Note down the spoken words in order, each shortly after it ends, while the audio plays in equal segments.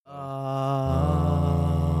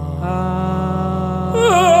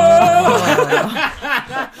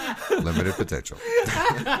Limited potential.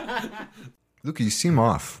 Luca, you seem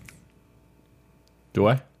off. Do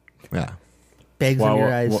I? Yeah. Bags in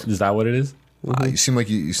your eyes. Is that what it is? You seem like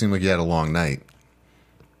you had a long night.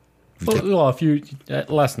 Well,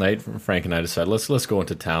 last night Frank and I decided let's go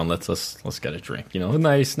into town. Let's get a drink. A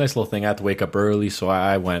nice little thing. I had to wake up early, so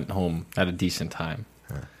I went home at a decent time.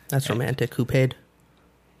 That's romantic. Who paid?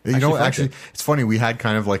 Actually, it's funny. We had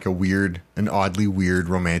kind of like an oddly weird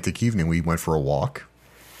romantic evening. We went for a walk.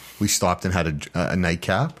 We stopped and had a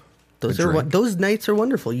nightcap. Those nights are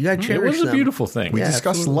wonderful. You got to cherish them. It was a beautiful thing. We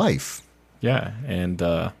discussed life. Yeah, and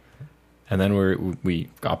then we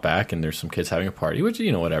got back, and there's some kids having a party, which,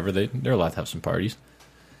 whatever. They're allowed to have some parties.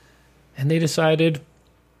 And they decided,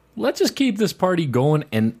 let's just keep this party going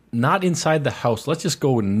and not inside the house. Let's just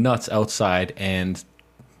go nuts outside, and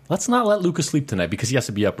let's not let Lucas sleep tonight because he has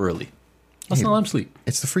to be up early. Let's not let him sleep.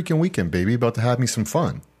 It's the freaking weekend, baby. About to have me some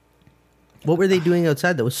fun. What were they doing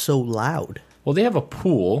outside that was so loud? Well, they have a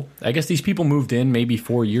pool. I guess these people moved in maybe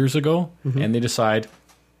 4 years ago, and they decide,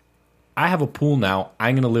 I have a pool now.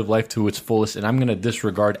 I'm going to live life to its fullest, and I'm going to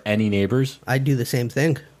disregard any neighbors. I'd do the same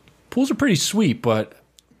thing. Pools are pretty sweet, but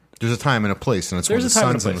there's a time and a place, and it's when the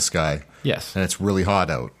sun's in the sky. Yes. And it's really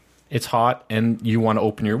hot out. It's hot, and you want to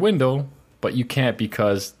open your window, but you can't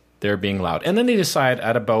because they're being loud. And then they decide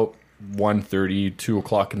at about 1:30, 2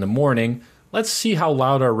 o'clock in the morning, let's see how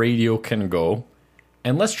loud our radio can go,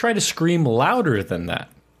 and let's try to scream louder than that.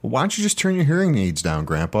 Well, why don't you just turn your hearing aids down,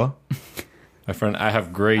 Grandpa? My friend, I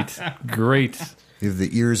have great... You have the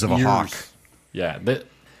ears of a hawk. Yeah.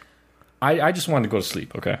 I just wanted to go to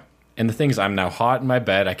sleep, okay? And the thing is, I'm now hot in my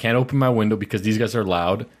bed. I can't open my window because these guys are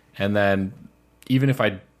loud. And then even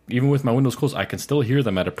with my windows closed, I can still hear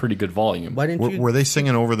them at a pretty good volume. Why didn't you? Were they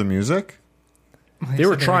singing over the music? They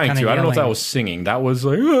were trying to. I don't know if that was singing. That was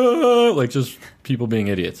like just people being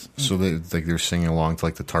idiots. So they're singing along to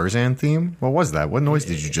like the Tarzan theme? What was that? What noise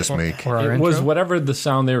did you just make? It was whatever the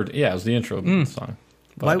sound they were... Yeah, it was the intro song.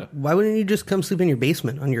 But, why wouldn't you just come sleep in your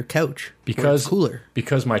basement on your couch? Because it's cooler.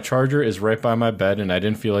 Because my charger is right by my bed, and I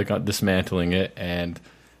didn't feel like dismantling it. And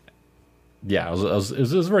yeah, it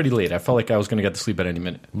was already late. I felt like I was going to get to sleep at any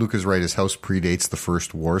minute. Luke is right. His house predates the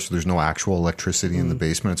First War, so there's no actual electricity in the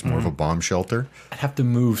basement. It's more of a bomb shelter. I'd have to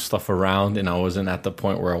move stuff around, and I wasn't at the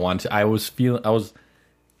point where I wanted to.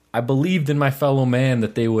 I believed in my fellow man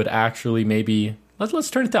that they would actually maybe...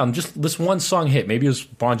 Let's turn it down. Just this one song hit. Maybe it was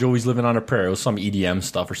Bon Jovi's Living on a Prayer. It was some EDM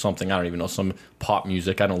stuff or something. I don't even know. Some pop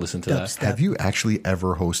music. I don't listen to that. Have you actually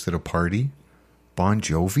ever hosted a party? Bon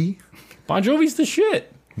Jovi? Bon Jovi's the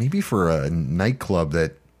shit. Maybe for a nightclub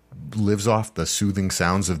that lives off the soothing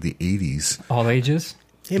sounds of the 80s. All ages?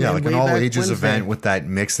 Hey, man, like an all-ages event with that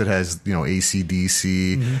mix that has,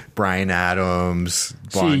 AC/DC, Bryan Adams,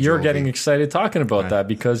 Bon See, you're Jovi. getting excited talking about that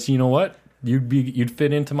because you know what? You'd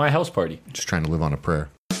fit into my house party. Just trying to live on a prayer.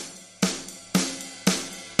 You're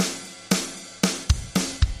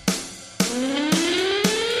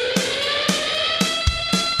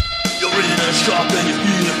in a shop and you're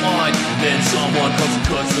feeling fine. Then someone comes and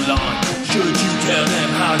cuts the line. Should you tell them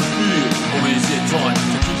how you feel? Or is it time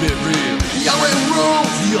to keep it real? The unwritten rules.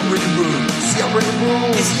 The unwritten rules. The unwritten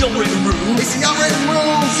rules. It's the unwritten rules. It's the unwritten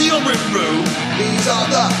rules. The unwritten rules. These are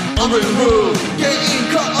the unwritten rules. Getting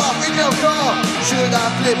cut off in your car. Should I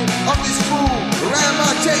flip off this fool? Or am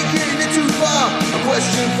I taking it too far? A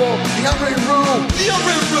question for the unwritten rule. The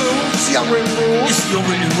unwritten rules. It's the unwritten rules. It's the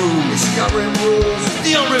unwritten rules. It's the unwritten rules.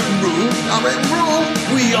 The unwritten rules. Unwritten rule.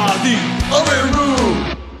 We are the unwritten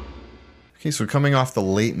rule. Okay, so coming off the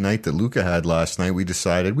late night that Luca had last night, we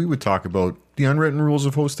decided we would talk about the unwritten rules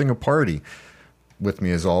of hosting a party. With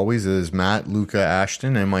me, as always, is Matt, Luca,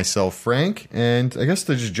 Ashton, and myself, Frank. And I guess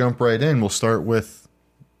to just jump right in, we'll start with,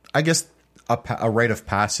 I guess, a rite of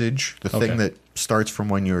passage, the thing that starts from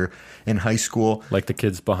when you're in high school. Like the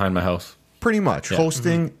kids behind my house. Pretty much. Yeah.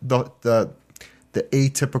 Hosting the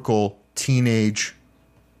atypical teenage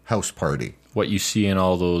house party. What you see in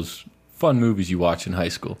all those fun movies you watch in high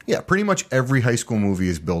school. Yeah, pretty much every high school movie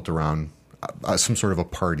is built around some sort of a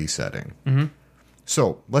party setting. Mm-hmm.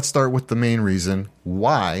 So let's start with the main reason.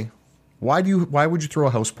 Why would you throw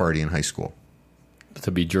a house party in high school?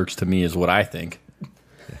 To be jerks to me is what I think.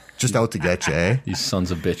 Just out to get you, eh? These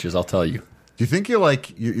sons of bitches, I'll tell you. Do you think you're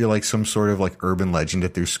like some sort of like urban legend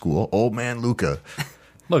at their school? Old man Luca.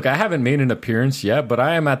 Look, I haven't made an appearance yet, but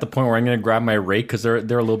I am at the point where I'm going to grab my rake because they're a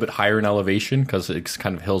little bit higher in elevation because it's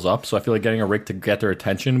kind of hills up. So I feel like getting a rake to get their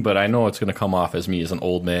attention, but I know it's going to come off as me as an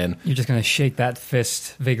old man. You're just going to shake that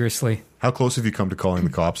fist vigorously. How close have you come to calling the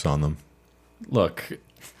cops on them? Look,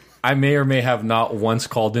 I may or may have not once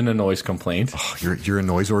called in a noise complaint. Oh, you're a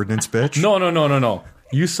noise ordinance bitch? No.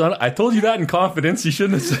 You son, I told you that in confidence. You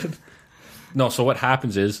shouldn't have said. No, so what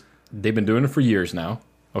happens is they've been doing it for years now.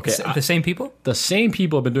 Okay. The same people? The same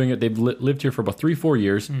people have been doing it. They've lived here for about 3-4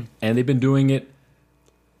 years, and they've been doing it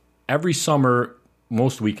every summer,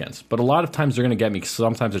 most weekends. But a lot of times they're going to get me, 'cause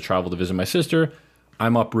sometimes I travel to visit my sister.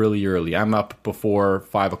 I'm up really early. I'm up before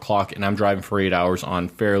 5 o'clock, and I'm driving for 8 hours on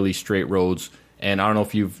fairly straight roads. And I don't know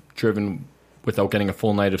if you've driven without getting a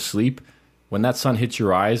full night of sleep. When that sun hits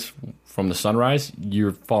your eyes from the sunrise,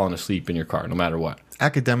 you're falling asleep in your car, no matter what.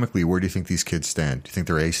 Academically, where do you think these kids stand? Do you think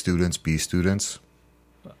they're A students, B students?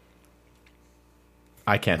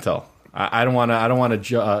 I can't tell. I don't want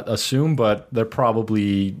to assume, but they're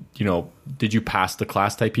probably, did you pass the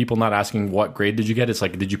class type people? Not asking what grade did you get. It's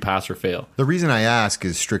like, did you pass or fail? The reason I ask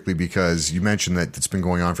is strictly because you mentioned that it's been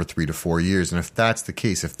going on for 3 to 4 years. And if that's the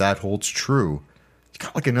case, if that holds true, you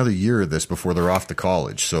got like another year of this before they're off to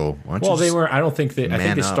college. So why don't well, you I don't think I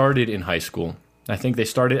think they up. started in high school. I think they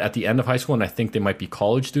started at the end of high school, and I think they might be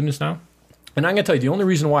college students now. And I'm going to tell you, the only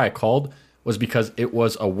reason why I called was because it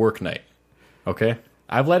was a work night. Okay?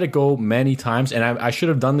 I've let it go many times, and I should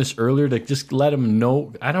have done this earlier to just let them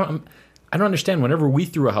know. I don't understand. Whenever we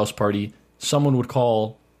threw a house party, someone would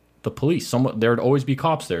call the police. There would always be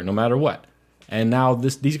cops there, no matter what. And now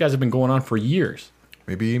these guys have been going on for years.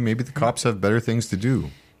 Maybe the cops have better things to do.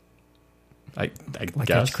 I Like guess.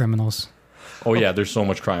 catch criminals. Oh yeah, there's so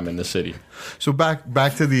much crime in this city. So back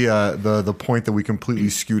to the point that we completely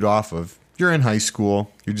skewed off of. You're in high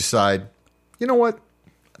school. You decide, you know what?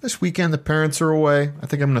 This weekend the parents are away. I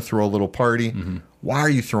think I'm going to throw a little party. Mm-hmm. Why are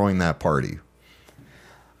you throwing that party?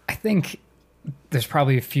 I think there's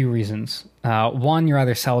probably a few reasons. One, you're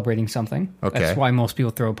either celebrating something. Okay. That's why most people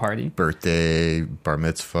throw a party. Birthday, bar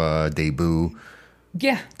mitzvah, debut,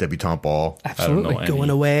 Yeah, debutante ball, absolutely. any. Going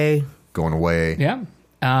away. going away. Yeah.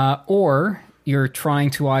 Or you're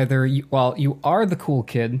trying to either, you are the cool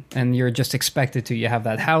kid and you're just expected to. You have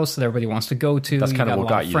that house that everybody wants to go to. That's kind of what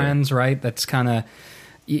got you there. friends, right? That's kind of,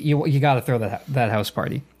 you got to throw that house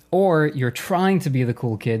party. Or you're trying to be the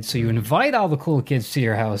cool kid, so you invite all the cool kids to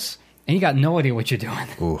your house and you got no idea what you're doing.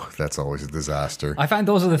 Ooh, that's always a disaster. I find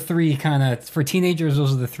those are the three kind of, for teenagers,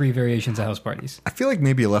 those are the three variations of house parties. I feel like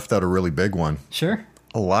maybe you left out a really big one. Sure.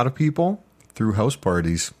 A lot of people threw house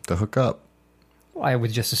parties to hook up. Well, I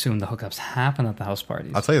would just assume the hookups happen at the house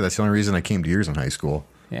parties. I'll tell you, that's the only reason I came to yours in high school.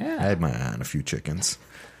 Yeah. I had my eye on a few chickens.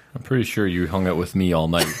 I'm pretty sure you hung out with me all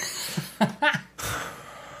night.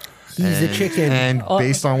 He's a chicken. And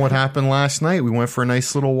based on what happened last night, we went for a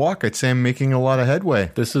nice little walk. I'd say I'm making a lot of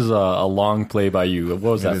headway. This is a long play by you. What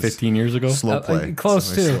was that, is 15 years ago? Slow play.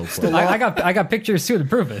 Close It's a to. nice slow play. I got pictures too to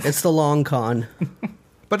prove it. It's the long con.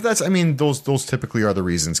 But those typically are the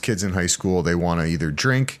reasons. Kids in high school, they want to either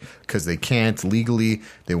drink because they can't legally.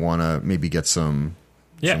 They want to maybe get some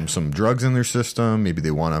drugs in their system. Maybe they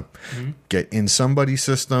want to get in somebody's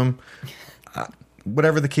system.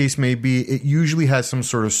 Whatever the case may be, it usually has some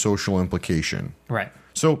sort of social implication. Right.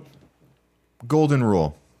 So, golden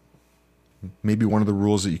rule. Maybe one of the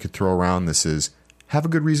rules that you could throw around this is have a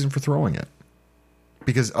good reason for throwing it.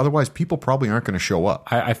 Because otherwise, people probably aren't going to show up.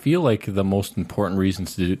 I feel like the most important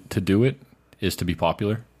reasons to do it is to be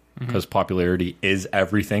popular. Because popularity is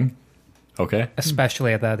everything. Okay?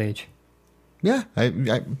 Especially at that age. Yeah,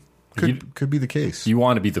 could be the case. You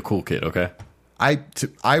want to be the cool kid, okay?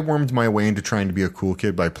 I wormed my way into trying to be a cool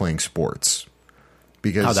kid by playing sports.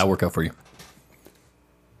 Because How'd that work out for you?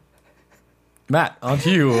 Matt, on to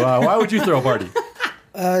you. Why would you throw a party?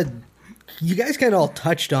 You guys kind of all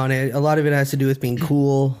touched on it. A lot of it has to do with being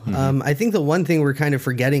cool. I think the one thing we're kind of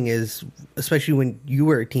forgetting is, especially when you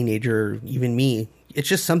were a teenager, or even me, it's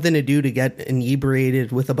just something to do to get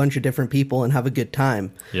inebriated with a bunch of different people and have a good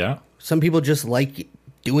time. Yeah. Some people just like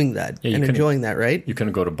doing that Yeah, and enjoying that, right? You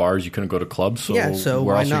couldn't go to bars, you couldn't go to clubs, so, so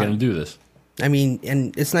where why else are you not? going to do this? I mean,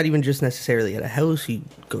 and it's not even just necessarily at a house. You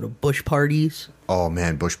go to bush parties, oh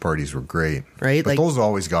man, bush parties were great. right? But those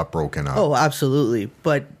always got broken up. Oh, absolutely.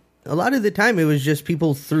 But a lot of the time, it was just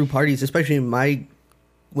people threw parties, especially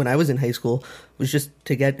when I was in high school, was just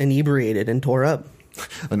to get inebriated and tore up.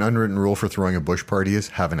 An unwritten rule for throwing a bush party is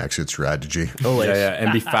have an exit strategy. Always. Yeah,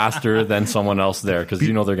 and be faster than someone else there, because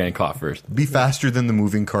you know they're getting caught first. Be faster than the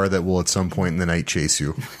moving car that will at some point in the night chase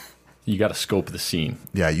you. You got to scope the scene.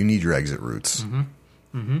 Yeah, you need your exit routes.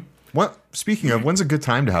 What? Speaking of, when's a good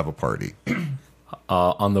time to have a party?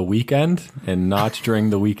 On the weekend and not during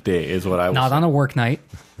the weekday is what I was. Not on a work night.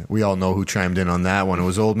 We all know who chimed in on that one. It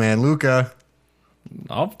was old man Luca.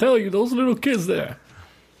 I'll tell you, those little kids there.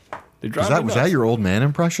 They drive me Was nuts. that your old man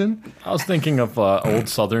impression? I was thinking of old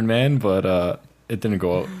Southern man, but it didn't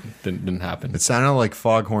go out. Didn't happen. It sounded like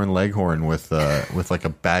Foghorn Leghorn with like a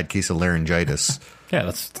bad case of laryngitis. Yeah,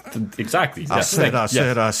 that's exactly. I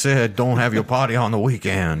said, don't have your party on the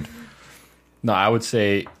weekend. No, I would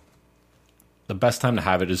say the best time to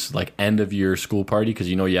have it is like end of year school party, because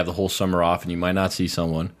you have the whole summer off and you might not see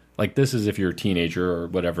someone. Like this is if you're a teenager or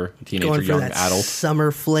whatever, teenager, young adult.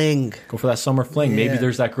 Summer fling. Go for that summer fling. Maybe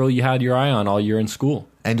there's that girl you had your eye on all year in school.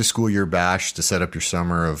 End of school year bash to set up your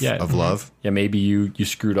summer of love. Yeah, maybe you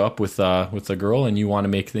screwed up with a girl and you want to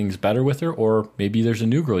make things better with her, or maybe there's a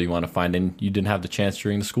new girl you want to find and you didn't have the chance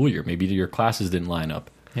during the school year. Maybe your classes didn't line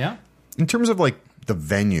up. Yeah. In terms of like the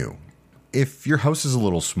venue, if your house is a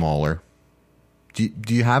little smaller, do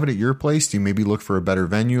you have it at your place? Do you maybe look for a better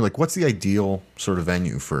venue? Like, what's the ideal sort of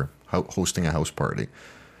venue for hosting a house party?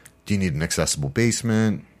 Do you need an accessible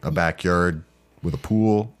basement, a backyard with a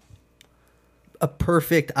pool? A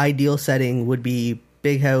perfect ideal setting would be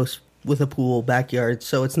big house with a pool, backyard,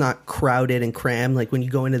 so it's not crowded and crammed like when you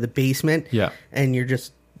go into the basement. Yeah. And you're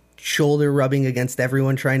just shoulder rubbing against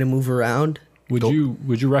everyone trying to move around. Would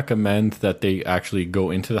you recommend that they actually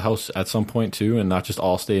go into the house at some point too, and not just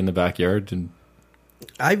all stay in the backyard? And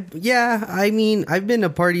I've been to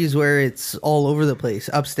parties where it's all over the place.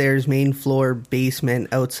 Upstairs, main floor, basement,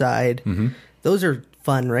 outside. Mm-hmm. Those are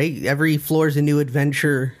fun, right? Every floor is a new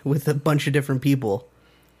adventure with a bunch of different people.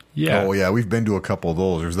 Yeah. Oh, yeah. We've been to a couple of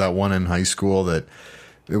those. There's that one in high school that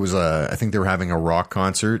it was I think they were having a rock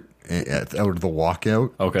concert out of the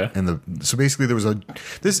walkout. Okay. And so basically there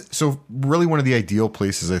was so really one of the ideal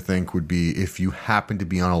places I think would be if you happen to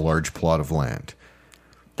be on a large plot of land.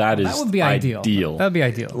 That would be ideal. That would be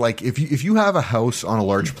ideal. Like if you have a house on a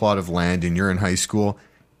large plot of land and you're in high school,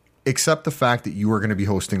 accept the fact that you are going to be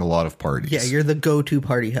hosting a lot of parties. Yeah, you're the go-to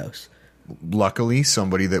party house. Luckily,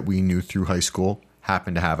 somebody that we knew through high school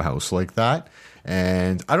happened to have a house like that.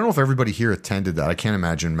 And I don't know if everybody here attended that. I can't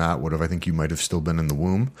imagine Matt would have. I think you might have still been in the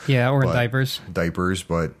womb. Yeah, or in diapers. Diapers,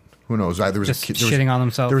 but who knows? There was just a kid shitting on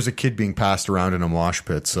himself. There was a kid being passed around in a mosh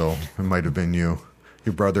pit, so it might have been you.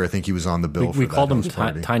 Your brother, I think he was on the bill. We called him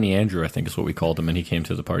Tiny Andrew, I think is what we called him, and he came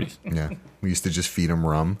to the parties. Yeah, we used to just feed him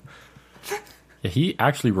rum. Yeah, he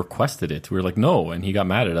actually requested it. We were like, no, and he got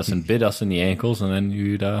mad at us and bit us in the ankles, and then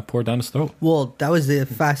you'd pour it down his throat. Well, that was the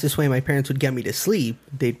fastest way my parents would get me to sleep.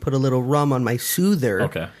 They'd put a little rum on my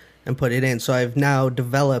soother and put it in. So I've now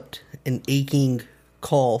developed an aching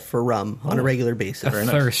call for rum on a regular basis. A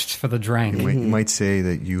thirst for the drink. You might say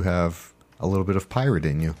that you have a little bit of pirate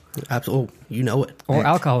in you. Absolutely. You know it. Or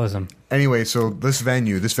alcoholism. Anyway, so this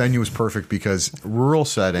venue is perfect because rural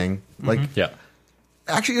setting,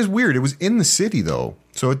 actually is weird. It was in the city though,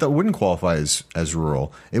 so that wouldn't qualify as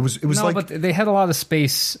rural. It was but they had a lot of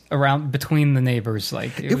space around between the neighbors.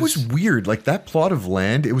 Like it was weird. Like that plot of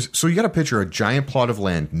land, it was so you got to picture a giant plot of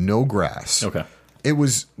land, no grass. Okay. It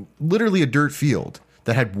was literally a dirt field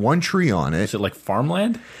that had one tree on it. Is it like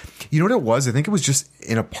farmland? You know what it was? I think it was just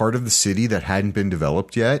in a part of the city that hadn't been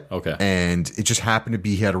developed yet. Okay. And it just happened to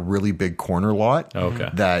be he had a really big corner lot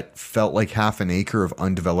that felt like half an acre of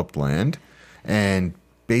undeveloped land. And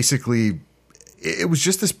basically, it was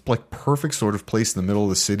just this like perfect sort of place in the middle of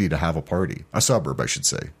the city to have a party. A suburb, I should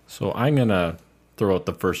say. So I'm going to throw out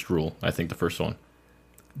the first rule. I think the first one.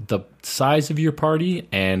 The size of your party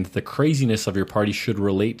and the craziness of your party should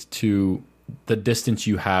relate to the distance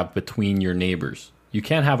you have between your neighbors. You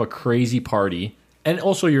can't have a crazy party, and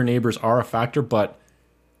also your neighbors are a factor, but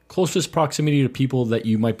closest proximity to people that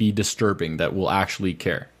you might be disturbing that will actually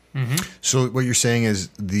care. Mm-hmm. So what you're saying is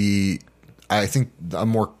I think a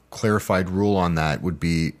more clarified rule on that would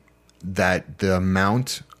be that the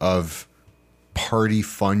amount of party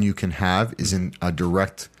fun you can have is in a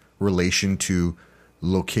direct relation to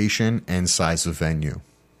location and size of venue.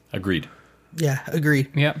 Agreed. Yeah, agreed.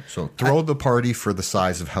 Yeah. So throw the party for the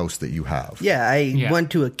size of house that you have. Yeah, I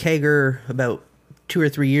went to a kegger about 2 or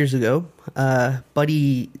 3 years ago.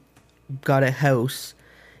 Buddy got a house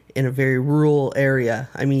in a very rural area.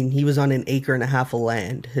 I mean, he was on an acre and a half of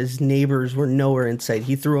land. His neighbors were nowhere in sight.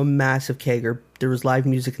 He threw a massive kegger. There was live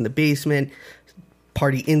music in the basement,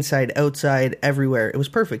 party inside, outside, everywhere. It was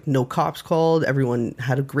perfect. No cops called. Everyone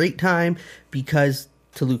had a great time because,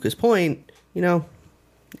 to Luca's point,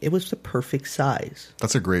 it was the perfect size.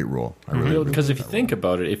 That's a great rule. I really because if you think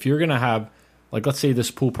about it, if you're going to have, like, let's say this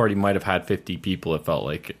pool party might have had 50 people, it felt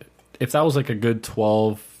like. If that was like a good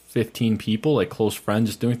 12, 15 people, like close friends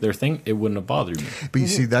just doing their thing, it wouldn't have bothered me. But you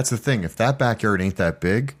see, that's the thing. If that backyard ain't that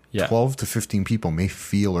big, 12 to 15 people may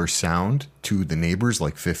feel or sound to the neighbors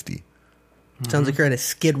like 50. Sounds like you're at a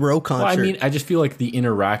Skid Row concert. Well, I mean, I just feel like the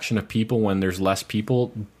interaction of people when there's less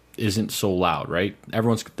people, isn't so loud, right?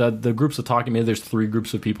 Everyone's the groups of talking. Maybe there's 3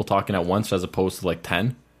 groups of people talking at once as opposed to like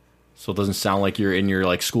 10. So it doesn't sound like you're in your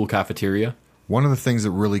like school cafeteria. One of the things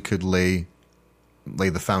that really could lay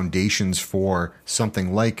the foundations for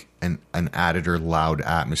something like an added or loud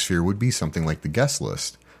atmosphere would be something like the guest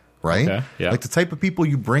list, right? Okay, yeah. Like the type of people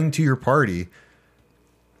you bring to your party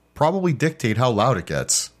probably dictate how loud it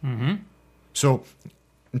gets. Mm-hmm. So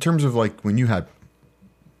in terms of like when you had,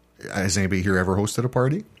 has anybody here ever hosted a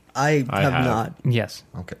party? I have not. Yes.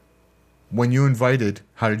 Okay. When you invited,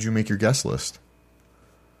 how did you make your guest list?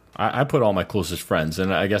 I put all my closest friends,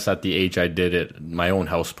 and I guess at the age I did it, my own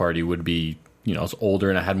house party would be, you know, I was older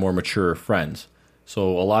and I had more mature friends.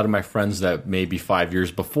 So a lot of my friends that maybe 5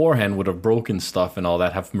 years beforehand would have broken stuff and all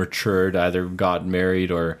that have matured, either got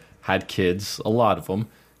married or had kids, a lot of them.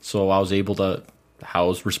 So I was able to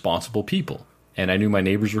house responsible people. And I knew my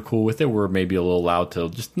neighbors were cool with it. We're maybe a little loud till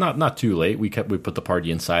just not too late. We put the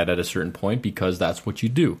party inside at a certain point because that's what you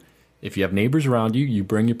do. If you have neighbors around you, you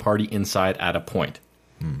bring your party inside at a point.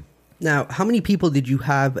 Now, how many people did you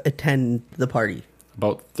have attend the party?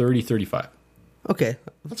 About 30, 35. Okay.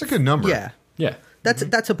 That's a good number. Yeah. Yeah.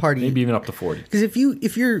 That's a party. Maybe even up to 40. Because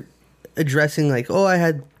if you're addressing like, oh, I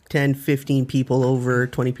had 10, 15 people over,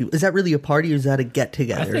 20 people, is that really a party or is that a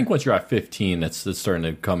get-together? I think once you're at 15, it's starting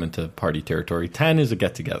to come into party territory. 10 is a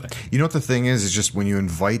get-together. You know what the thing is just when you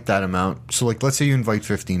invite that amount. So like, let's say you invite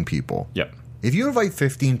 15 people. Yep. If you invite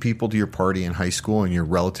 15 people to your party in high school and you're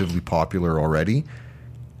relatively popular already,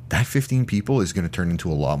 that 15 people is going to turn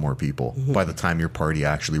into a lot more people by the time your party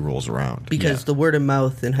actually rolls around. Because the word of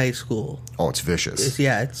mouth in high school, Oh, it's vicious.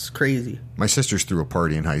 it's crazy. My sisters threw a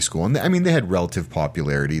party in high school, and I mean, they had relative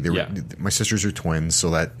popularity. Yeah. My sisters are twins, so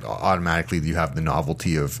that automatically you have the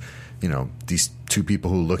novelty of, you know, these 2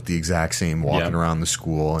 people who look the exact same walking around the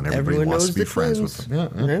school, and everybody Everyone wants knows to be the friends twins. with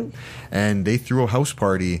them. Yeah. Right? And they threw a house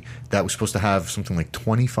party that was supposed to have something like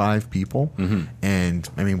 25 people, and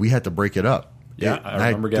I mean, we had to break it up. Yeah, I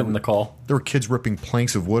remember getting the call. There were kids ripping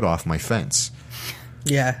planks of wood off my fence.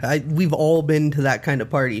 Yeah, we've all been to that kind of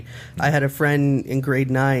party. I had a friend in grade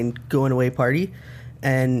 9 going away party,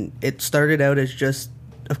 and it started out as just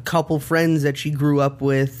a couple friends that she grew up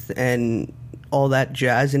with and all that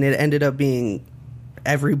jazz, and it ended up being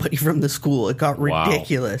everybody from the school. It got Wow.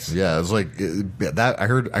 ridiculous. Yeah, it was like that. I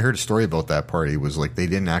heard a story about that party. It was like they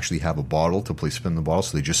didn't actually have a bottle to play spin the bottle,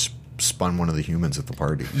 so they just spun one of the humans at the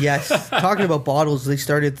party. Yes, talking about bottles, they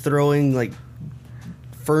started throwing like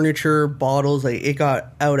furniture, bottles, like it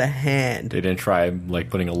got out of hand. They didn't try like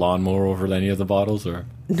putting a lawnmower over any of the bottles, or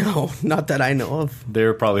No, not that I know of. they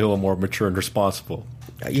were probably a little more mature and responsible.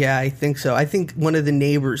 Yeah, I think so. I think one of the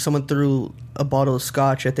neighbors, someone threw a bottle of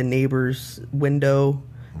scotch at the neighbor's window,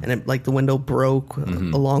 and the window broke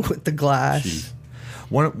along with the glass. Jeez.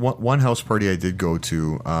 One house party I did go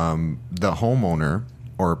to, the homeowner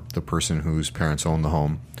or the person whose parents owned the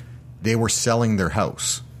home, they were selling their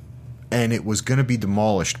house, and it was going to be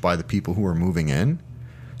demolished by the people who were moving in.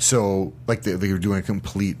 So, like they were doing a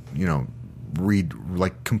complete, you know,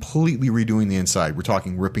 completely redoing the inside. We're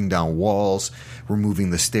talking ripping down walls,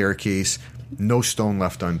 removing the staircase, no stone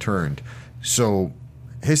left unturned. So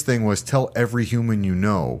his thing was tell every human you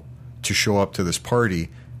know to show up to this party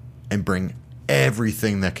and bring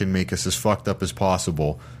everything that can make us as fucked up as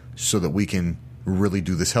possible so that we can really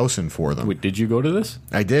do this house in for them. Wait, did you go to this?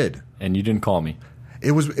 I did. And you didn't call me?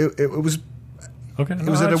 It was Okay. it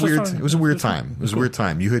was at a weird it was a weird time. It was a weird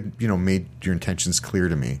time. You had, you know, made your intentions clear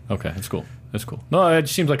to me. Okay, that's cool. That's cool. No, it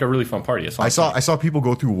seems like a really fun party. I saw people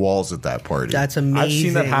go through walls at that party. That's amazing. I've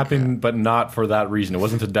seen that happen, but not for that reason. It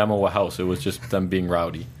wasn't to demo a house. It was just them being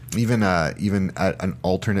rowdy. Even at an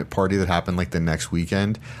alternate party that happened like the next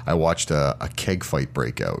weekend, I watched a keg fight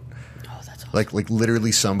break out. Oh, that's awesome. Like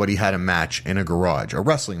literally somebody had a match in a garage, a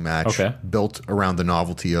wrestling match built around the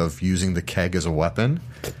novelty of using the keg as a weapon.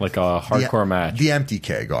 Like a hardcore match. The empty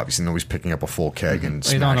keg, obviously. Nobody's picking up a full keg and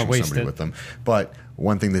You don't wanna smashing waste somebody it. with them. But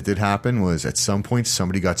one thing that did happen was at some point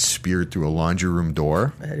somebody got speared through a laundry room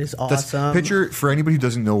door. That is awesome. Picture, for anybody who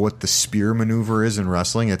doesn't know what the spear maneuver is in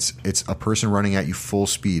wrestling, it's a person running at you full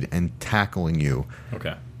speed and tackling you.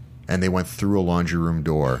 Okay. And they went through a laundry room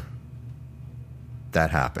door.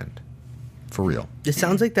 That happened. For real. It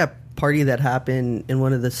sounds like that party that happened in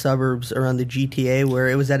one of the suburbs around the GTA where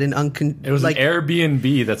it was at an It was an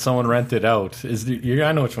Airbnb that someone rented out.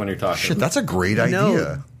 I know which one you're talking Shit, about. that's a great No,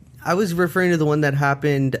 idea. I was referring to the one that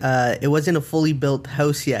happened. It wasn't a fully built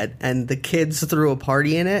house yet, and the kids threw a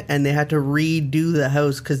party in it, and they had to redo the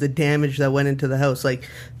house because the damage that went into the house, like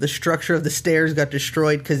the structure of the stairs, got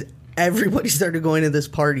destroyed because everybody started going to this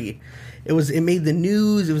party. It made the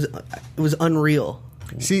news. It was unreal.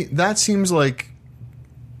 See, that seems like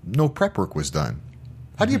no prep work was done.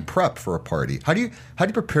 How do you prep for a party? How do you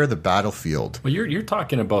prepare the battlefield? Well, you're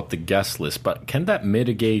talking about the guest list, but can that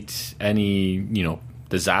mitigate any,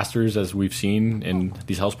 disasters as we've seen in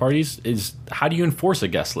these house parties? How do you enforce a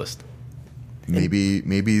guest list? Maybe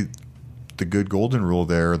the good golden rule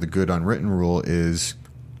there, or the good unwritten rule is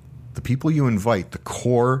the people you invite, the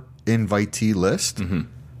core invitee list,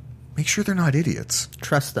 make sure they're not idiots.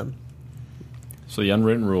 Trust them. So the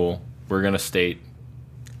unwritten rule, we're going to state,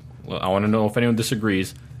 well, I want to know if anyone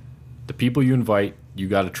disagrees, the people you invite, you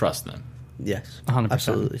got to trust them. Yes, 100%.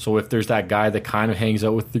 absolutely. So if there's that guy that kind of hangs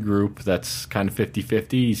out with the group that's kind of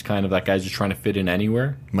 50-50, he's kind of that guy's just trying to fit in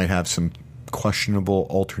anywhere. Might have some questionable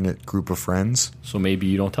alternate group of friends. So maybe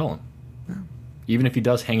you don't tell him. Yeah. Even if he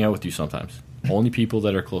does hang out with you sometimes. Only people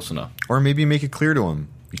that are close enough. Or maybe make it clear to him,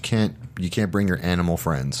 you can't bring your animal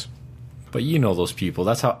friends. But you know those people.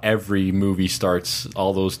 That's how every movie starts.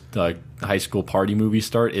 All those high school party movies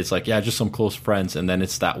start. It's like, yeah, just some close friends. And then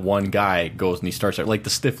it's that one guy goes and he starts like the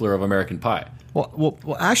Stifler of American Pie. Well,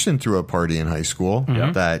 Ashton threw a party in high school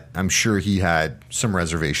that I'm sure he had some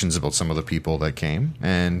reservations about some of the people that came.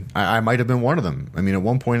 And I might have been one of them. I mean, at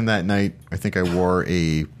one point in that night, I think I wore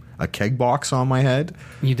a keg box on my head.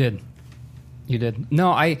 You did.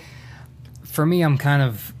 No, for me, I'm kind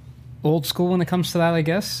of old school when it comes to that, I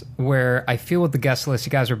guess, where I feel with the guest list you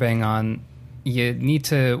guys are banging on, you need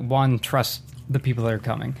to, one, trust the people that are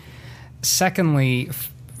coming. Secondly,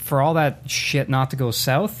 for all that shit not to go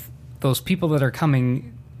south, those people that are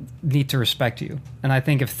coming need to respect you. And I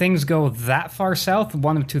think if things go that far south,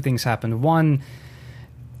 one of two things happen. One,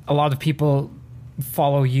 a lot of people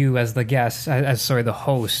follow you as the guest, the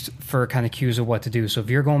host, for kind of cues of what to do. So if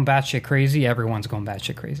you're going batshit crazy, everyone's going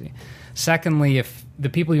batshit crazy. Secondly, if the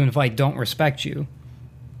people you invite don't respect you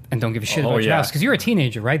and don't give a shit about your house, because you're a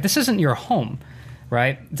teenager, right? This isn't your home,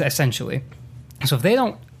 right? Essentially. So if they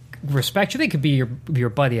don't respect you, they could be your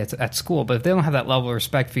buddy at school, but if they don't have that level of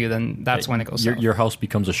respect for you, then that's when it goes south. Your house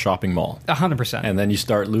becomes a shopping mall. 100%. And then you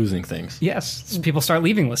start losing things. Yes. People start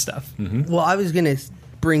leaving with stuff. Mm-hmm. Well, I was going to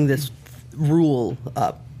bring this rule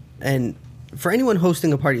up, and for anyone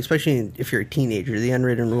hosting a party, especially if you're a teenager, the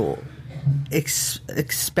unwritten rule,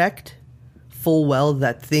 expect full well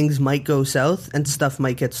that things might go south and stuff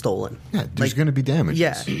might get stolen. Yeah, there's going to be damages.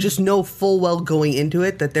 Yeah, just know full well going into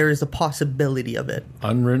it that there is a possibility of it.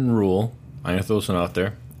 Unwritten rule, I'm going to throw this one out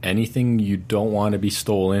there. Anything you don't want to be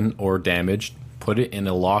stolen or damaged, put it in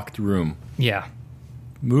a locked room. Yeah.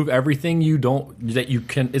 Move everything that you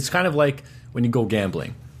can. It's kind of like when you go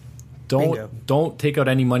gambling. Don't take out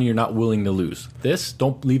any money you're not willing to lose.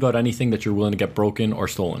 Don't leave out anything that you're willing to get broken or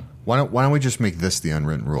stolen. Why don't we just make this the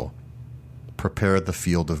unwritten rule? Prepare the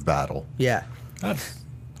field of battle. Yeah. That's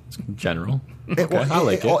general. I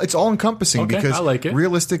like it. It's all encompassing because I like it.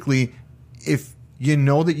 Realistically, if you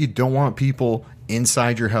know that you don't want people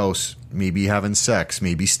inside your house, maybe having sex,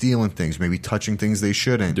 maybe stealing things, maybe touching things they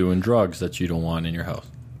shouldn't, doing drugs that you don't want in your house,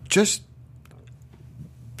 just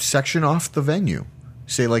section off the venue.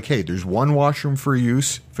 Say like, hey, there's one washroom for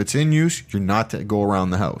use. If it's in use, you're not to go around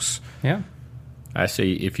the house. Yeah. I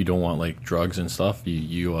say if you don't want like drugs and stuff,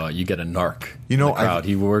 you get a narc. You know, in the crowd.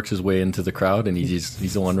 He works his way into the crowd, and he's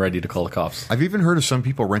the one ready to call the cops. I've even heard of some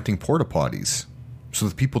people renting porta potties so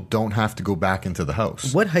that people don't have to go back into the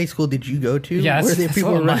house. What high school did you go to? Yeah, where that's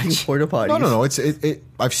people a were little renting much. porta potties? No. It's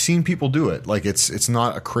I've seen people do it. Like it's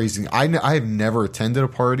not a crazy. I have never attended a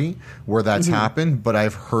party where that's happened, but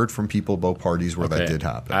I've heard from people about parties where that did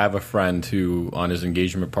happen. I have a friend who, on his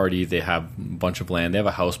engagement party, they have a bunch of land. They have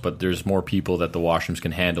a house, but there's more people that the washrooms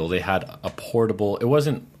can handle. They had a portable. It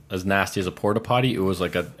wasn't as nasty as a porta potty. It was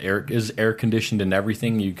like air conditioned and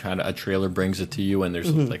everything. You kind of a trailer brings it to you, and there's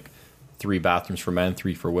like 3 bathrooms for men,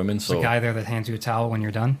 3 for women. So The guy there that hands you a towel when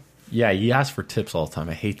you're done. yeah, he asks for tips all the time.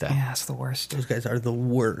 I hate that. Yeah, that's the worst. Those guys are the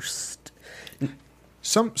worst.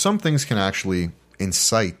 Some things can actually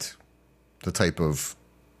incite the type of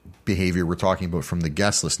behavior we're talking about from the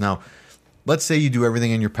guest list. Now, let's say you do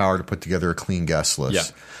everything in your power to put together a clean guest list.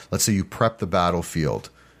 Yeah. Let's say you prep the battlefield.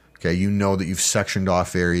 Okay, you know that you've sectioned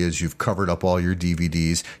off areas, you've covered up all your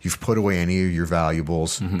DVDs, you've put away any of your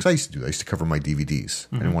valuables. Because I used to do that. I used to cover my DVDs.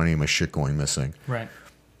 I didn't want any of my shit going missing. Right.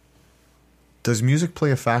 Does music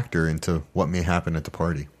play a factor into what may happen at the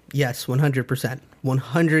party? Yes, 100%.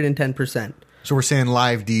 110%. So we're saying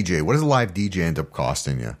live DJ. What does a live DJ end up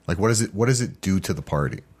costing you? Like, what does it do to the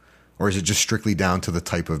party? Or is it just strictly down to the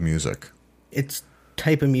type of music? It's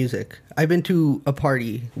type of music. I've been to a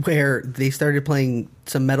party where they started playing,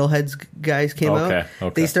 some Metalheads guys came out. Okay.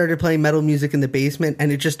 They started playing metal music in the basement,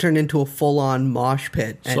 and it just turned into a full-on mosh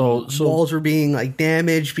pit. And So- walls were being like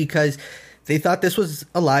damaged because They thought this was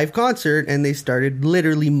a live concert, and they started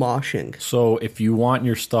literally moshing. So if you want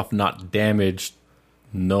your stuff not damaged,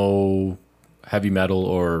 no heavy metal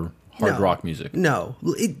or hard rock music. No,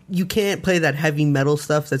 you can't play that heavy metal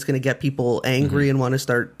stuff that's going to get people angry and want to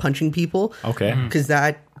start punching people. Okay. Because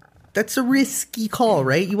that's a risky call,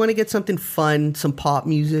 right? You want to get something fun, some pop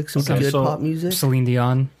music, some good pop music. Celine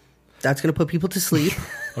Dion. That's going to put people to sleep.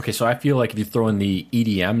 Okay, so I feel like if you throw in the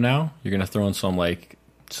EDM now, you're going to throw in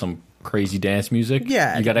some crazy dance music.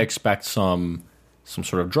 Yeah. You got to expect some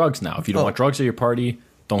sort of drugs now. If you don't want drugs at your party,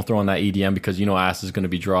 don't throw in that EDM because you know ass is going to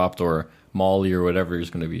be dropped or Molly or whatever is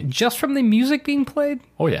going to be. Just from the music being played?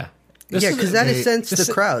 Oh, yeah. Because that incents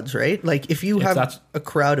the crowds, right? Like, if you have a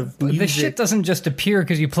crowd of music... The shit doesn't just appear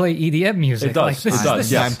because you play EDM music. It does. Like, it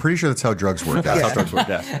does. Yeah, I'm pretty sure that's how drugs work. That's how drugs work,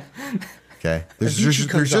 yeah. Okay.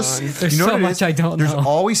 There's so much I don't know. There's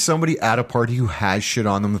always somebody at a party who has shit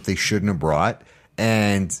on them that they shouldn't have brought.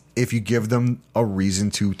 And if you give them a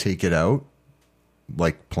reason to take it out,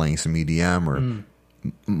 like playing some EDM or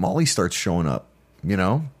Molly starts showing up, you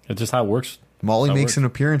know? It's just how it works. Molly makes an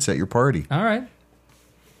appearance at your party. All right.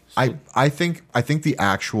 I think the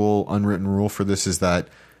actual unwritten rule for this is that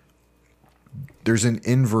there's an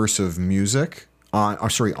inverse of music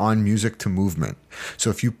on music to movement. So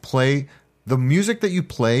if you play the music that you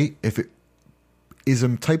play, if it is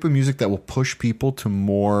a type of music that will push people to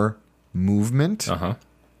more movement,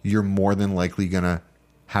 you're more than likely gonna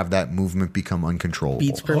have that movement become uncontrollable.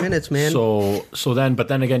 Beats per minute, man. But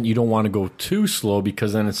then again, you don't want to go too slow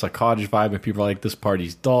because then it's a cottage vibe and people are like, this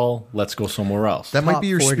party's dull, let's go somewhere else. That might be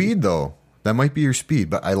your 40. speed, though. That might be your speed,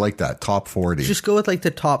 but I like that. Top 40. Just go with like the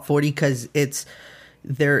top 40 because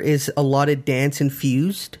there is a lot of dance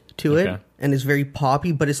infused to it and it's very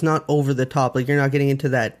poppy, but it's not over the top. Like, you're not getting into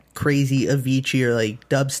that crazy Avicii or like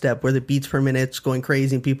dubstep where the beats per minute's going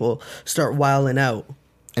crazy and people start wilding out.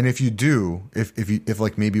 And if you do, if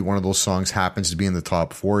like maybe one of those songs happens to be in the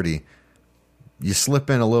top 40, you slip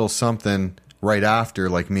in a little something right after,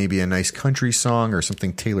 like maybe a nice country song or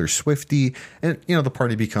something Taylor Swifty, and you know the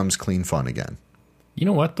party becomes clean fun again. You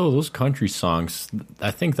know what though? Those country songs,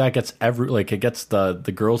 I think that gets it gets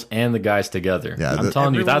the girls and the guys together. Yeah, I'm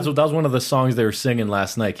telling you, that was one of the songs they were singing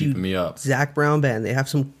last night, keeping me up. Zac Brown Band, they have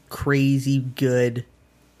some crazy good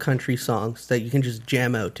country songs that you can just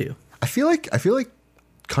jam out to. I feel like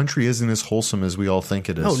country isn't as wholesome as we all think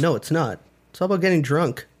it is. Oh no, it's not. It's all about getting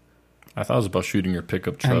drunk. I thought it was about shooting your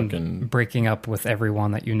pickup truck and breaking up with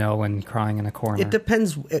everyone that you know and crying in a corner. It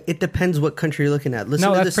depends what country you're looking at.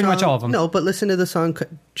 That's pretty much all of them. No, but listen to the song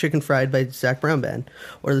Chicken Fried by Zac Brown Band,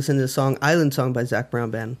 or listen to the song Island Song by Zac Brown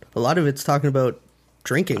Band. A lot of it's talking about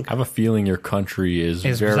drinking. I have a feeling your country is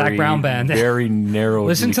very Zac Brown Band. Very narrow.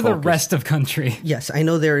 Listen to the rest of country. Yes, I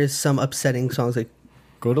know there is some upsetting songs like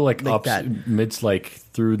go to like mids like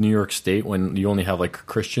through New York State when you only have like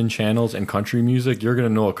Christian channels and country music. You're gonna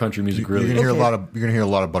know what country music really. You're gonna hear a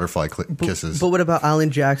lot of butterfly kisses. But what about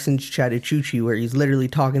Alan Jackson's Chattahoochee, where he's literally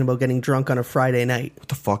talking about getting drunk on a Friday night? What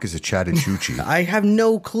the fuck is a Chattahoochee? I have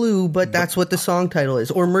no clue, but that's what the song title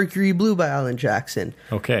is. Or Mercury Blue by Alan Jackson.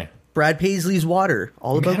 Okay. Brad Paisley's Water,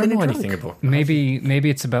 all about getting drunk. Anything about maybe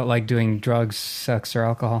it's about like doing drugs, sex, or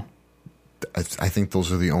alcohol. I think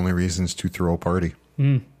those are the only reasons to throw a party.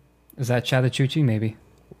 Is that Chattahoochee? Maybe.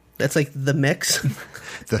 That's like the mix.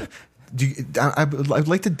 I'd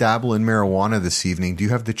like to dabble in marijuana this evening. Do you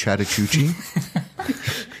have the Chattahoochee?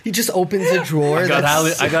 He just opens a drawer.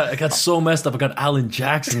 I got so messed up. I got Alan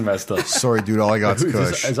Jackson messed up. Sorry, dude. All I got is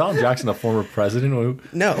Kush. Is Alan Jackson a former president?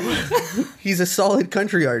 No. He's a solid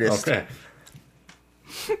country artist. Okay.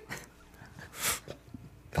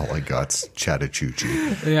 All I got's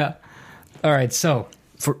Chattahoochee. Yeah. All right, so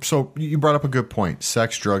you brought up a good point: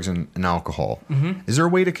 sex, drugs, and alcohol. Is there a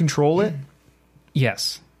way to control it?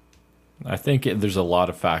 Yes, I think there's a lot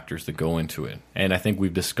of factors that go into it, and I think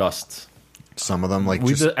we've discussed some of them. Like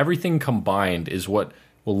everything combined is what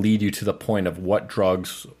will lead you to the point of what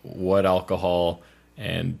drugs, what alcohol,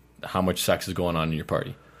 and how much sex is going on in your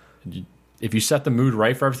party. If you set the mood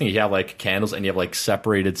right for everything, you have like candles and you have like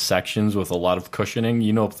separated sections with a lot of cushioning,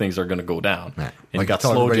 you know things are going to go down. Yeah. And like you got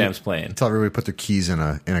slow jams playing. Tell everybody put their keys in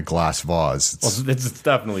a glass vase. It's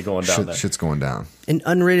definitely going down. Shit's going down. An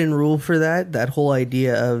unwritten rule for that whole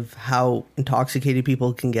idea of how intoxicated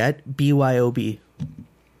people can get, BYOB,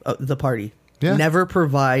 the party. Yeah. Never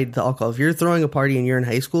provide the alcohol. If you're throwing a party and you're in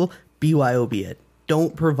high school, BYOB it.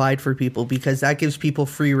 Don't provide for people because that gives people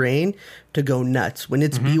free reign to go nuts. When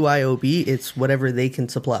it's BYOB, it's whatever they can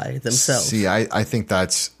supply themselves. See, I think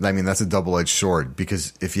that's a double-edged sword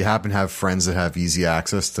because if you happen to have friends that have easy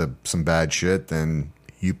access to some bad shit, then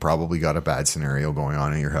you probably got a bad scenario going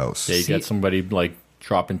on in your house. Yeah, you get somebody like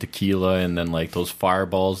dropping tequila and then like those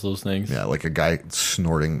fireballs, those things. Yeah, like a guy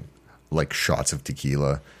snorting like shots of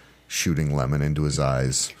tequila, shooting lemon into his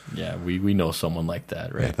eyes. Yeah, we know someone like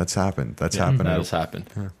that, right? Yeah, that's happened. That's happened. That has happened.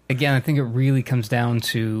 Yeah. Again, I think it really comes down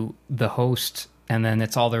to the host, and then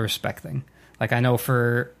it's all the respect thing. Like I know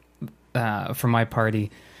for my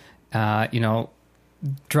party,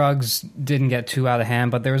 drugs didn't get too out of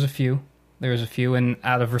hand, but there was a few. And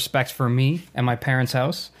out of respect for me and my parents'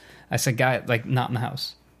 house, I said, "Guy, like not in the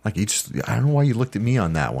house." Like I don't know why you looked at me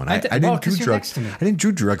on that one. I didn't do drugs. I didn't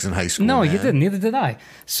do drugs in high school. No, man. you didn't. Neither did I.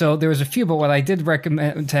 So there was a few, but what I did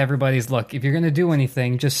recommend to everybody is, look, if you're going to do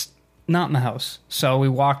anything, just not in the house. So we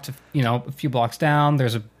walked, a few blocks down.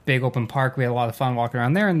 There's a big open park. We had a lot of fun walking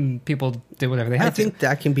around there, and people did whatever they had I think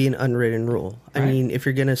that can be an unwritten rule. Right. I mean, if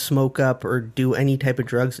you're going to smoke up or do any type of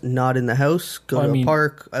drugs, not in the house, go to a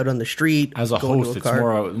park, out on the street. As a go host, to it's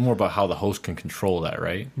car. more about how the host can control that,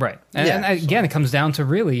 right? Right. And, Yeah. and again, it comes down to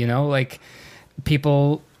really, like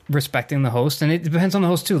people respecting the host, and it depends on the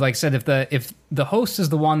host too. Like I said, if the host is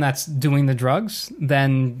the one that's doing the drugs,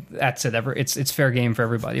 then that's it. It's fair game for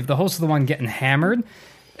everybody. If the host is the one getting hammered,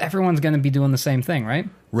 everyone's going to be doing the same thing, right?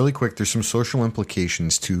 Really quick, there's some social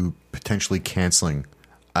implications to potentially canceling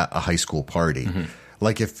a high school party. Mm-hmm.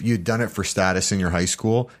 Like if you'd done it for status in your high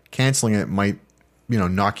school, canceling it might,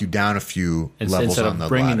 knock you down a few levels Instead on the of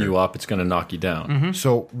bringing ladder. you up, it's going to knock you down. Mm-hmm.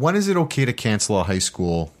 So when is it okay to cancel a high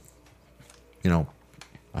school, a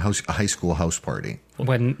high school house party?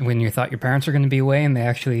 When you thought your parents were going to be away and they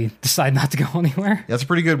actually decide not to go anywhere. That's a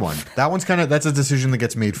pretty good one. That one's that's a decision that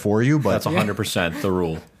gets made for you, but That's 100% the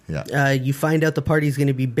rule. yeah. You find out the party's going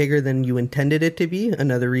to be bigger than you intended it to be.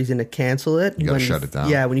 Another reason to cancel it. You gotta shut it down.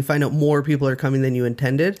 Yeah, when you find out more people are coming than you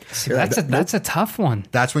intended. See, you're like, that's a tough one.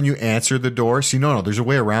 That's when you answer the door. See, no, there's a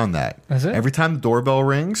way around that. Is it? Every time the doorbell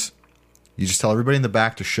rings, you just tell everybody in the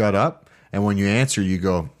back to shut up, and when you answer, you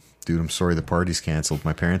go, "Dude, I'm sorry, the party's canceled.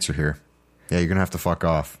 My parents are here. Yeah, you're gonna have to fuck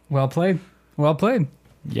off." Well played. Well played.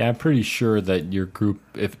 Yeah, I'm pretty sure that your group,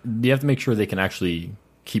 if you have to make sure they can actually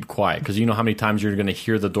keep quiet, because you know how many times you're going to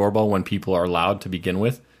hear the doorbell when people are loud to begin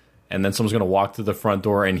with, and then someone's going to walk to the front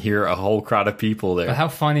door and hear a whole crowd of people there. But how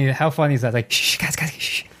funny is that? Like, shh, guys,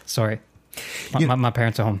 shh. Sorry. My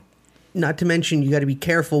parents are home. Not to mention, you got to be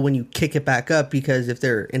careful when you kick it back up, because if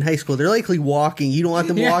they're in high school, they're likely walking. You don't want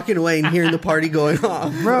them walking away and hearing the party going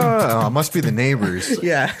off. Oh, it must be the neighbors.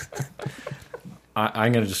 Yeah.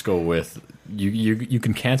 I'm going to just go with you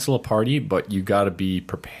can cancel a party, but you got to be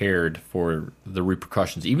prepared for the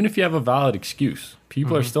repercussions. Even if you have a valid excuse,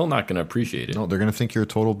 people are still not going to appreciate it. No, they're gonna think you're a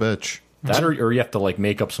total bitch. That or you have to like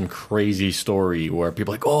make up some crazy story where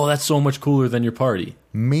people are like, oh, that's so much cooler than your party.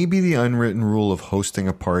 Maybe the unwritten rule of hosting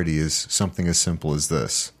a party is something as simple as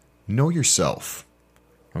this: know yourself.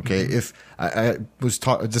 Okay, if I was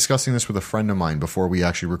discussing this with a friend of mine before we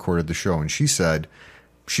actually recorded the show, and she said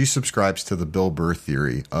she subscribes to the Bill Burr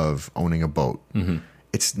theory of owning a boat. Mm-hmm.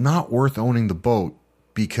 It's not worth owning the boat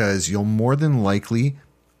because you'll more than likely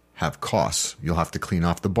have costs. You'll have to clean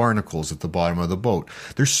off the barnacles at the bottom of the boat.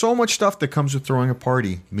 There's so much stuff that comes with throwing a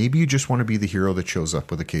party. Maybe you just want to be the hero that shows up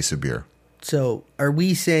with a case of beer. So, are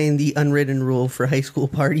we saying the unwritten rule for high school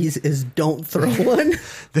parties is don't throw one?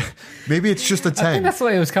 Maybe it's just a I think 10. that's the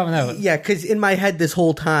way it was coming out. Yeah, because in my head this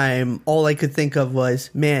whole time, all I could think of was,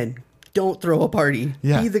 man, don't throw a party.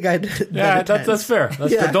 Yeah. Be the guy. Yeah, that's fair.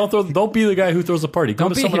 That's fair. Don't be the guy who throws a party. Go Don't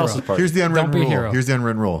to be a someone hero. else's party. Here's the unwritten Don't be a rule. hero. Here's the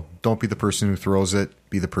unwritten rule. Don't be the person who throws it.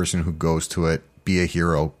 Be the person who goes to it. Be a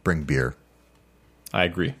hero. Bring beer. I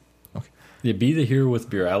agree. Okay. Yeah, be the hero with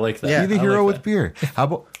beer. I like that. Yeah. Be the I hero like with that. beer.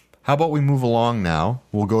 How about we move along now?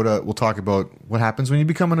 We'll talk about what happens when you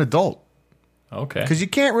become an adult. Okay. Because you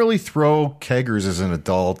can't really throw keggers as an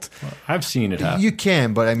adult. I've seen it happen. You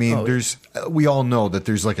can, but I mean, we all know that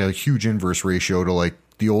there's like a huge inverse ratio to like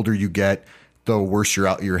the older you get, the worse your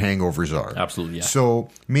hangovers are. Absolutely, yeah. So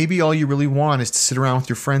maybe all you really want is to sit around with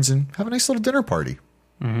your friends and have a nice little dinner party.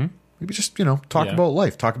 Mm-hmm. Maybe just talk about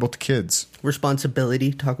life, talk about the kids.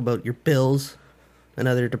 Responsibility. Talk about your bills and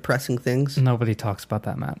other depressing things. Nobody talks about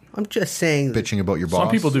that, Matt. I'm just saying. Bitching about your boss. Some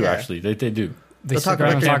people do, Yeah. actually. They do. They They'll sit talk around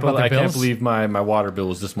about and your- talk about their I can't bills. believe my water bill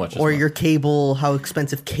was this much. Or this your month. cable, how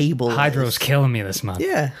expensive cable Hydro's is. killing me this month.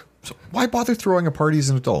 Yeah. So why bother throwing a party as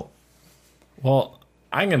an adult? Well,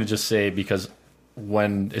 I'm going to just say because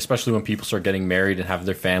especially when people start getting married and have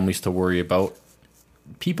their families to worry about,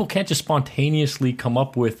 people can't just spontaneously come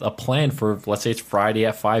up with a plan for, let's say it's Friday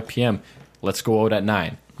at 5 p.m. Let's go out at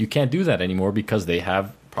 9. You can't do that anymore because they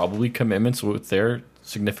have probably commitments with their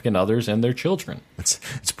significant others and their children. It's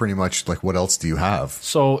pretty much like, what else do you have?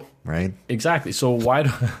 So Right? exactly. So why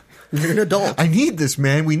do You're an adult. I need this,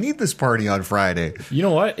 man. We need this party on Friday. You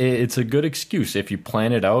know what? It's a good excuse if you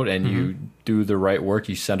plan it out and you do the right work.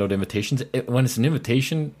 You send out invitations. When it's an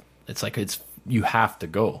invitation, it's like you have to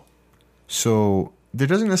go. So there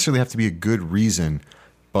doesn't necessarily have to be a good reason,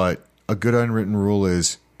 but a good unwritten rule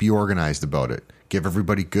is be organized about it. Give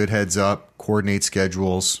everybody good heads up, coordinate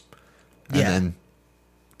schedules, and then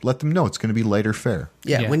let them know it's going to be lighter fare.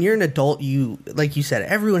 Yeah, when you're an adult, like you said,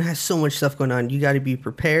 everyone has so much stuff going on. You got to be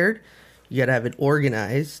prepared. You got to have it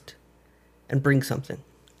organized and bring something.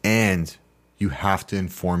 And you have to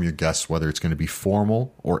inform your guests whether it's going to be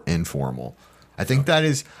formal or informal. I think that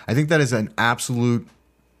is an absolute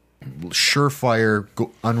surefire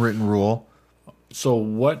unwritten rule. So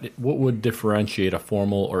what would differentiate a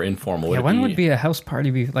formal or informal? When would be a house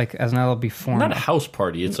party be like? As an adult, be formal? Not a house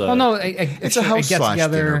party. It's a. Oh no, it's a house get /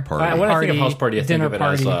 together dinner party. When I think of house party, I think of it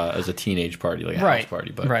party. as a teenage party, like a house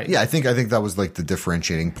party. But right. Yeah, I think that was like the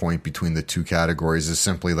differentiating point between the two categories is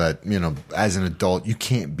simply that, as an adult, you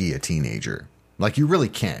can't be a teenager. Like, you really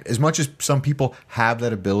can't. As much as some people have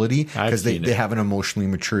that ability because they haven't emotionally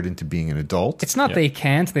matured into being an adult. It's not they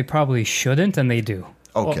can't, they probably shouldn't, and they do.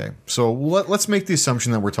 Okay, so let's make the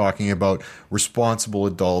assumption that we're talking about responsible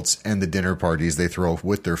adults and the dinner parties they throw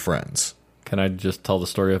with their friends. Can I just tell the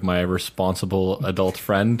story of my responsible adult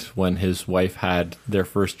friend when his wife had their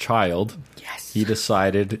first child? Yes. He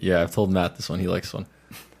decided, I've told Matt this one, he likes this one.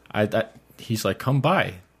 He's like, come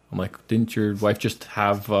by. I'm like, didn't your wife just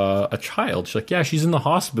have a child? She's like, yeah, she's in the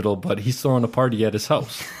hospital, but he's throwing a party at his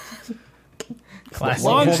house. Classic.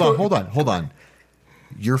 Hold on.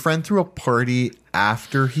 Your friend threw a party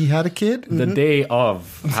after he had a kid? The day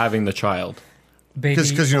of having the child.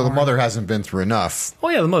 Because the mother hasn't been through enough. Oh,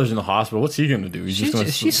 yeah, the mother's in the hospital. What's he going to do? He's just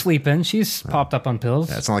gonna she's sleeping. She's popped up on pills.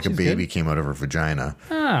 Yeah, it's not like She's a baby good. came out of her vagina.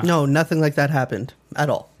 No, nothing like that happened at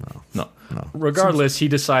all. No. Regardless, he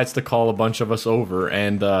decides to call a bunch of us over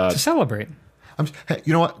and To celebrate. Hey,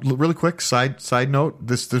 you know what? Really quick side note.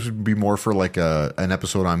 This would be more for like an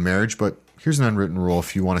episode on marriage, but here's an unwritten rule: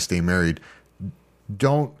 if you want to stay married,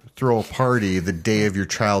 don't throw a party the day of your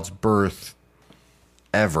child's birth,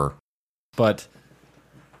 ever. But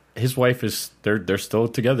his wife is they're still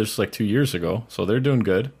together. It's like 2 years ago, so they're doing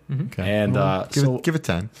good. Okay. And give it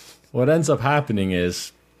 10. What ends up happening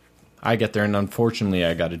is I get there, and unfortunately,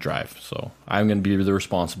 I got to drive. So I'm going to be the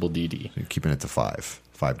responsible DD. You're keeping it to 5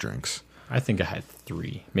 drinks I think I had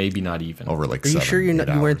 3, maybe not even. over like Are you 7, sure you 8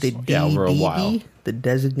 weren't the hours. Yeah, over a while. DDD, the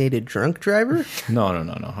designated drunk driver? No.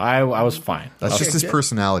 I was fine. That's just his good.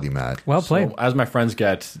 personality, Matt. Well played. So as my friends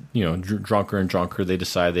get, drunker and drunker, they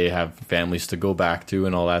decide they have families to go back to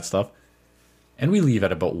and all that stuff. And we leave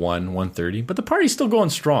at about 1:30, but the party's still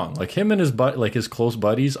going strong. Like him and his close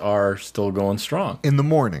buddies are still going strong. In the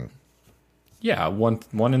morning Yeah, 1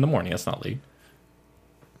 in the morning. That's not late.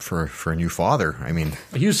 for a new father. I mean,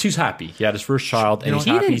 He's happy. He had his first child, and he's he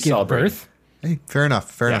happy didn't he's give celebrating. birth. hey, fair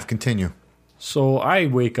enough. Continue. So I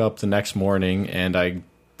wake up the next morning, and I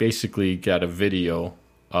basically get a video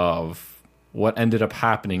of what ended up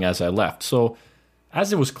happening as I left. So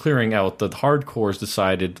as it was clearing out, the hardcores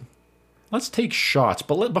decided, let's take shots.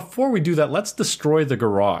 But before we do that, let's destroy the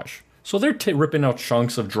garage. So they're ripping out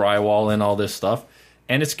chunks of drywall and all this stuff,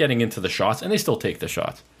 and it's getting into the shots, and they still take the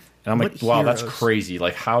shots. And I'm like, What wow, that's heroes. crazy.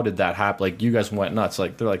 Like, how did that happen? Like, you guys went nuts.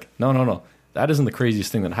 Like, they're like, no. That isn't the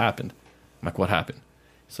craziest thing that happened. I'm like, what happened?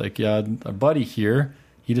 It's like, yeah, a buddy here,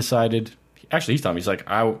 he decided, actually, he's telling me, he's like,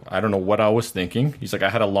 I don't know what I was thinking. He's like, I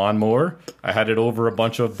had a lawnmower. I had it over a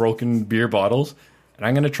bunch of broken beer bottles, and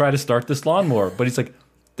I'm going to try to start this lawnmower. But he's like,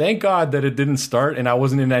 thank God that it didn't start, and I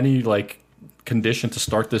wasn't in any, condition to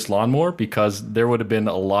start this lawnmower, because there would have been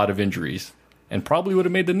a lot of injuries and probably would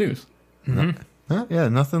have made the news. Mm-hmm. Yeah,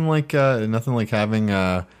 nothing like having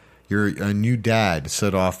your new dad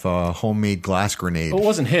set off a homemade glass grenade. It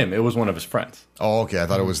wasn't him. It was one of his friends. Oh, okay. I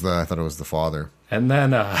thought it was the father. And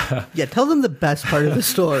then, Yeah, tell them the best part of the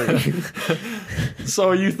story.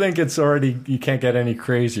 so you think you can't get any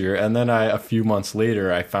crazier. And then a few months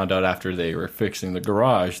later, I found out after they were fixing the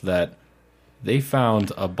garage that they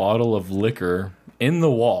found a bottle of liquor in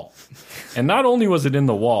the wall. And not only was it in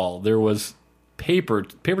the wall, there was paper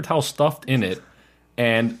towel stuffed in it,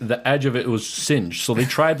 and the edge of it was singed. So they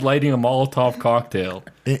tried lighting a Molotov cocktail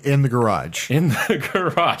In the garage in the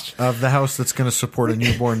garage of the house that's going to support a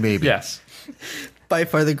newborn baby. Yes. By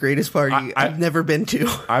far the greatest party I've never been to.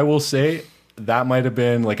 I will say that might have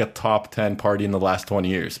been like a top 10 party in the last 20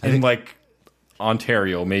 years. In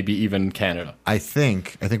Ontario, maybe even Canada. I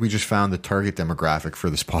think we just found the target demographic for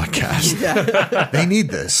this podcast. They need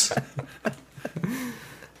this.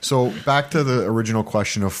 So back to the original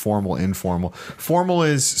question of formal, informal. Formal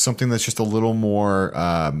is something that's just a little more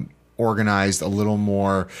organized, a little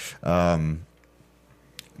more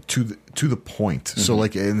to the point. So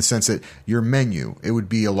like in the sense that your menu, it would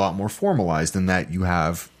be a lot more formalized in that you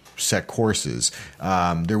have set courses.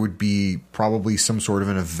 There would be probably some sort of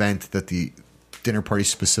an event that the dinner party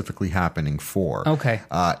specifically happening for. Okay.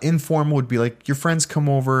 Informal would be like your friends come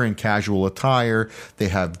over in casual attire. They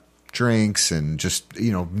have drinks and just,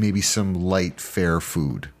 maybe some light fare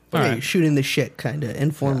food. Okay, shooting the shit, kind of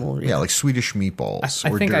informal. Yeah, like Swedish meatballs. I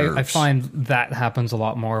hors think I d'oeuvres. find that happens a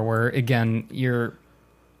lot more where, again, you're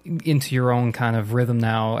into your own kind of rhythm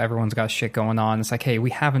now. Everyone's got shit going on. It's like, hey, we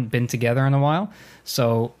haven't been together in a while.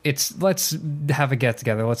 So let's have a get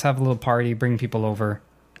together. Let's have a little party, bring people over.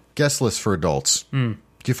 Guest list for adults. Do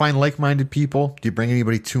you find like-minded people? Do you bring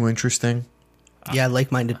anybody too interesting? Yeah,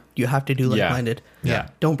 like-minded. You have to do like-minded. Yeah.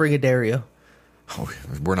 Don't bring a Dario. Oh,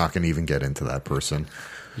 we're not going to even get into that person.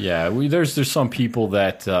 Yeah, there's some people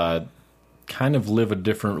that kind of live a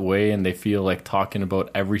different way, and they feel like talking about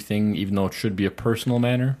everything, even though it should be a personal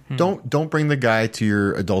manner. Don't bring the guy to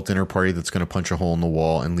your adult dinner party that's going to punch a hole in the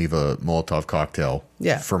wall and leave a Molotov cocktail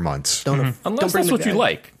for months. Unless don't bring that's the what you guy.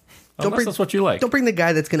 like. That's what you like. Don't bring the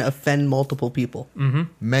guy that's going to offend multiple people.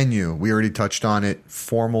 Menu, we already touched on it.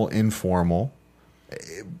 Formal, informal.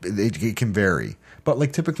 It can vary. But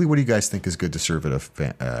like typically, what do you guys think is good to serve at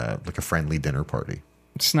a friendly dinner party?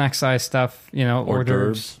 Snack size stuff, hors Hors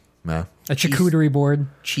d'oeuvres. Yeah. A charcuterie board.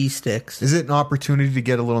 Cheese sticks. Is it an opportunity to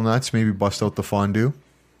get a little nuts? Maybe bust out the fondue?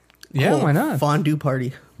 Yeah, why not? Fondue party.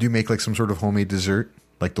 Do you make like some sort of homemade dessert?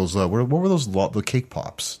 Like those, what were those? The cake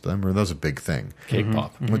pops. I remember that was a big thing. Cake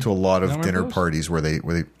pop. Went to a lot of Remember dinner those? parties where they.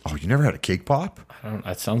 Oh, you never had a cake pop? I don't.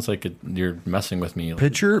 It sounds like you're messing with me.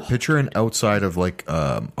 Picture an outside of like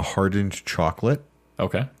a hardened chocolate,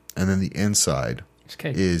 Okay. and then the inside It's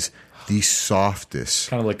cake. is the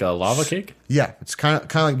softest. Kind of like a lava cake. Yeah, it's kind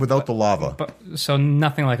of like without the lava. But so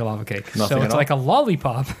nothing like a lava cake. Nothing So at it's all? like a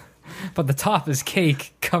lollipop, but the top is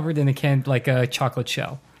cake covered in like a chocolate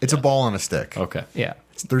shell. It's a ball on a stick. Okay. Yeah.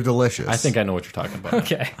 They're delicious. I think I know what you're talking about.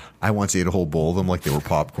 Okay. I once ate a whole bowl of them like they were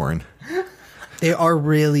popcorn. They are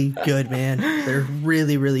really good, man. They're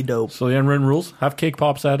really, really dope. So the unwritten rules: have cake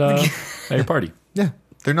pops at your party. Yeah,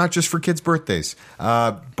 they're not just for kids' birthdays.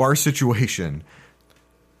 Bar situation,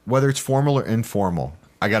 whether it's formal or informal,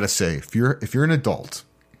 I gotta say, if you're an adult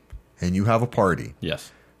and you have a party,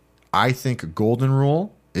 Yes. I think a golden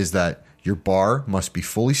rule is that your bar must be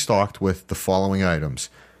fully stocked with the following items: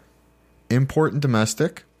 import and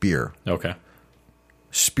domestic beer, Okay.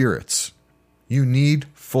 spirits. You need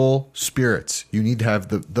full spirits. You need to have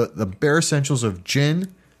the bare essentials of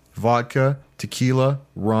gin, vodka, tequila,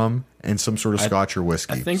 rum, and some sort of scotch or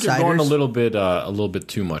whiskey. I think you're going Ciders? a little bit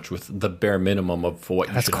too much with the bare minimum of what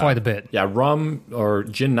you That's should quite have. a bit. Yeah, rum or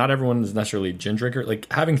gin. Not everyone is necessarily a gin drinker. Like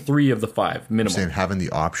having 3 of the 5 minimum. saying having the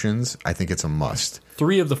options, I think it's a must.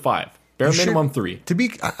 3 of the 5. Bare You should- minimum 3.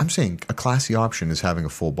 I'm saying a classy option is having a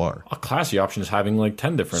full bar. A classy option is having like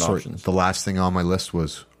 10 different Sorry, options. the last thing on my list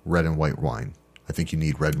was red and white wine. I think you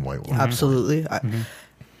need red and white wine. Absolutely.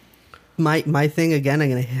 My thing, again, I'm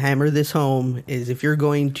going to hammer this home, is if you're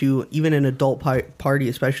going to, even an adult party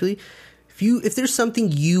especially, if there's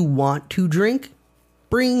something you want to drink,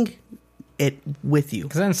 bring it with you.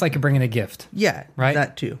 Because then it's like you're bringing a gift. Yeah, Right?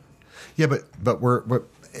 that too. Yeah, but we're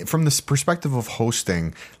from this perspective of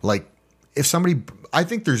hosting, like if somebody, I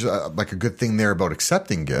think there's like a good thing there about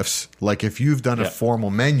accepting gifts. Like if you've done a Yeah. formal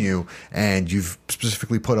menu and you've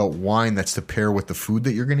specifically put out wine that's to pair with the food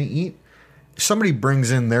that you're going to eat, if somebody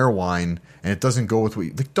brings in their wine and it doesn't go with what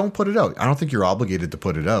you, like, don't put it out. I don't think you're obligated to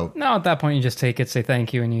put it out. No, at that point you just take it, say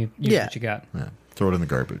thank you, and you use Yeah. what you got. Yeah, throw it in the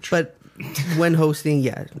garbage. But when hosting,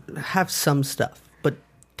 yeah, have some stuff. But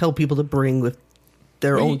tell people to bring with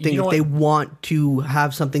their Well, own you thing know if what? they want to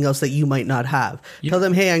have something else that you might not have. Tell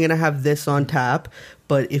them, hey, I'm going to have this on tap,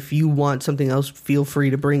 but if you want something else, feel free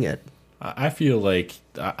to bring it. I feel like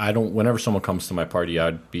I don't. Whenever someone comes to my party,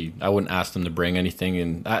 I wouldn't ask them to bring anything.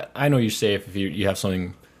 And I know you say if you have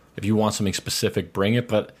something, if you want something specific, bring it.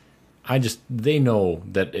 But they know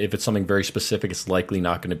that if it's something very specific, it's likely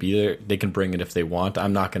not going to be there. They can bring it if they want.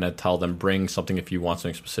 I'm not going to tell them bring something if you want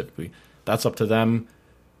something specifically. That's up to them.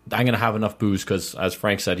 I'm going to have enough booze because, as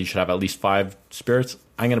Frank said, he should have at least 5 spirits.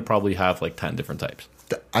 I'm going to probably have like 10 different types.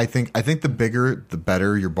 I think the bigger, the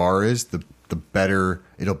better your bar is, the better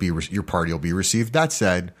it'll be. Your party will be received. That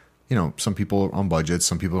said, some people are on budgets.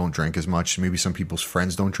 Some people don't drink as much. Maybe some people's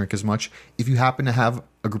friends don't drink as much. If you happen to have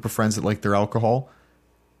a group of friends that like their alcohol,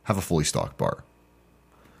 have a fully stocked bar.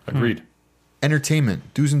 Agreed.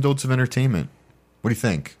 Entertainment, do's and don'ts of entertainment. What do you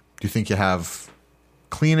think? Do you think you have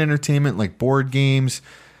clean entertainment like board games?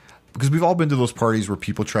 because we've all been to those parties where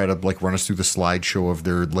people try to like run us through the slideshow of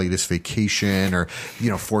their latest vacation, or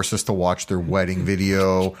force us to watch their wedding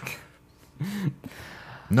video.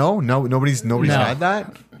 Nobody's had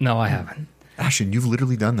that. No, I haven't. Ashton, you've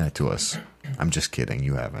literally done that to us. I'm just kidding.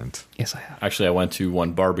 You haven't. Yes, I have. Actually, I went to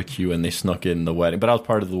one barbecue and they snuck in the wedding, but I was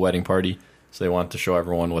part of the wedding party, so they wanted to show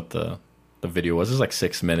everyone what the video was. It was like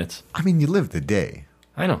 6 minutes. I mean, you lived the day.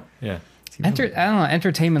 I know. Yeah. I don't know.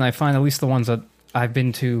 Entertainment, I find, at least the ones that I've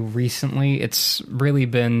been to recently, it's really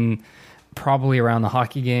been probably around the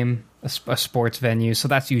hockey game, a sports venue. So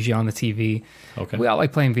that's usually on the TV. Okay. We all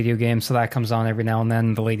like playing video games, so that comes on every now and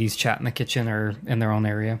then. The ladies chat in the kitchen or in their own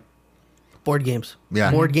area. Board games. Yeah.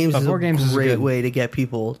 Board games But is board a games is great good. way to get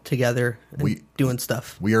people together and doing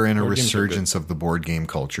stuff. We are in a Board games are good. resurgence of the board game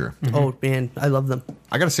culture. Oh, man. I love them.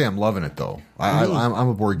 I got to say, I'm loving it, though. I'm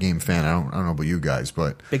a board game fan. I don't know about you guys,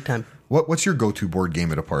 but Big time. what's your go-to board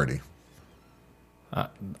game at a party?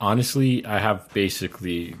 Honestly, I have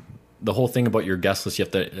basically the whole thing about your guest list. You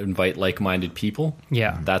have to invite like-minded people.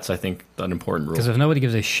 Yeah. That's, I think, an important rule. Because if nobody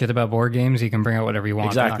gives a shit about board games, you can bring out whatever you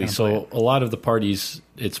want. They're not Exactly. gonna play So it. a lot of the parties,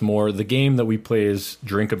 it's more the game that we play is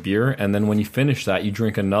drink a beer, and then when you finish that, you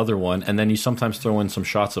drink another one, and then you sometimes throw in some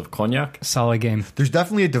shots of cognac. Solid game. There's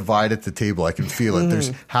definitely a divide at the table. I can feel it.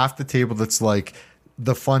 There's half the table that's like,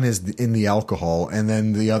 the fun is in the alcohol, and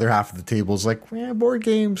then the other half of the table is like, board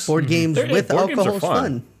games. Board games with Board games alcohol are is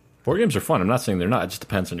fun. Board games are fun. I'm not saying they're not. It just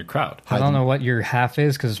depends on your crowd. I don't know what your half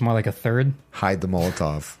is because it's more like a third Hide the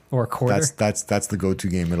Molotov. or a quarter. That's the go-to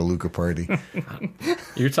game at a Luca party.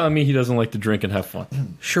 You're telling me he doesn't like to drink and have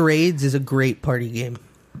fun? Charades is a great party game.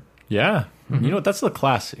 Yeah. You know what? That's the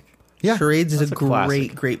classic. Yeah. Charades is That's a a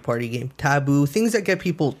classic. great party game. Taboo. Things that get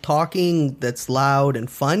people talking, that's loud and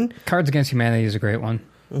fun. Cards Against Humanity is a great one.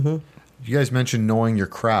 You guys mentioned knowing your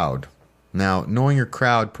crowd. Now, knowing your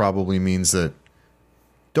crowd probably means that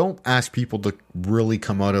don't ask people to really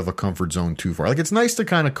come out of a comfort zone too far. Like, it's nice to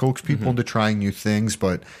kind of coax people into trying new things,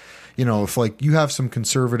 but, if like you have some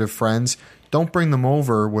conservative friends, don't bring them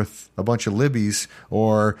over with a bunch of libbies,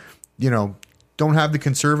 or, don't have the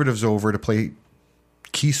conservatives over to play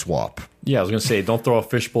key swap. Yeah, I was going to say, don't throw a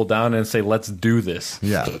fishbowl down and say, let's do this.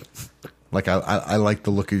 Yeah. Like, I like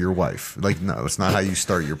the look of your wife. Like, no, that's not how you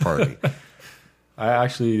start your party. I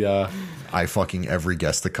actually, I fucking every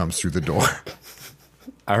guest that comes through the door.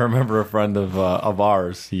 I remember a friend of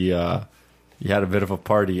ours. He had a bit of a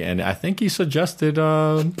party, and I think he suggested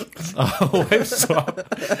a wife swap.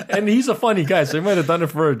 And he's a funny guy, so he might have done it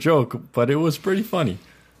for a joke, but it was pretty funny.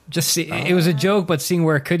 It was a joke, but seeing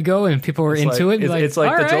where it could go and people were into it. It's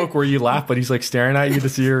like all the right. joke where you laugh, but he's like staring at you to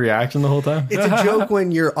see your reaction the whole time. It's a joke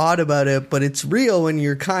when you're odd about it, but it's real when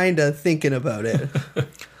you're kind of thinking about it.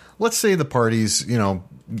 Let's say the party's,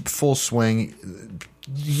 full swing.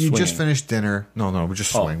 You Swinging. just finished dinner. No, we'll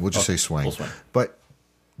just swing. We'll just say swing. Full swing. But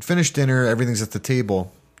finish dinner, everything's at the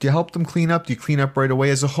table. Do you help them clean up? Do you clean up right away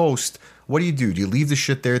as a host? What do? Do you leave the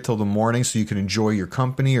shit there till the morning so you can enjoy your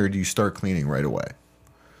company, or do you start cleaning right away?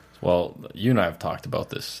 Well, you and I have talked about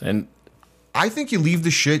this, and I think you leave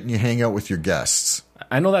the shit and you hang out with your guests.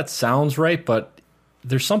 I know that sounds right, but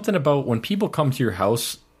there's something about when people come to your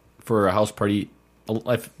house for a house party,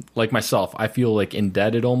 like myself, I feel like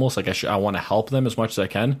indebted almost. Like I want to help them as much as I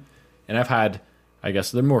can. And I've had, I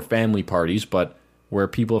guess they're more family parties, but where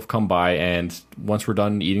people have come by and once we're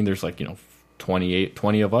done eating, there's like,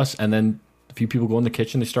 20 of us. And then a few people go in the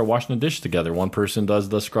kitchen, they start washing the dish together. One person does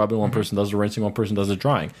the scrubbing, one person does the rinsing, one person does the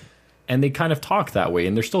drying. And they kind of talk that way,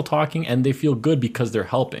 and they're still talking, and they feel good because they're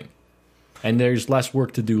helping. And there's less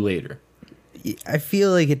work to do later. I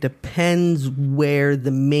feel like it depends where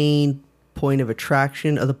the main point of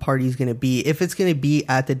attraction of the party is going to be. If it's going to be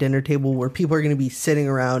at the dinner table where people are going to be sitting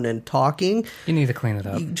around and talking, You need to clean it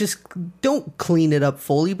up. you just don't clean it up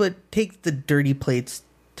fully, but take the dirty plates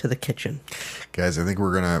to the kitchen. Guys, I think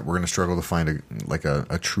we're gonna struggle to find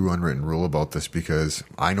a true unwritten rule about this, because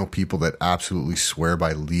I know people that absolutely swear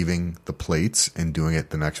by leaving the plates and doing it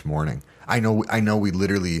the next morning. I know we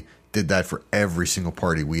literally did that for every single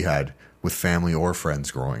party we had with family or friends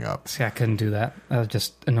growing up. See, I couldn't do that. That would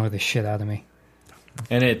just annoy the shit out of me.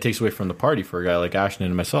 And it takes away from the party for a guy like Ashton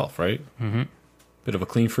and myself, right? Mm-hmm. Bit of a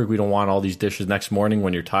clean freak. We don't want all these dishes next morning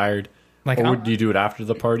when you're tired. Like, or do you do it after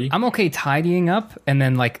the party? I'm okay tidying up and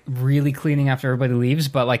then like really cleaning after everybody leaves,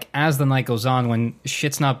 but like as the night goes on, when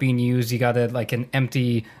shit's not being used, you got like an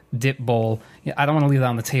empty dip bowl. I don't want to leave that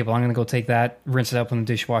on the table. I'm gonna go take that, rinse it up in the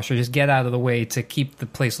dishwasher, just get out of the way to keep the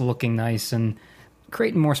place looking nice and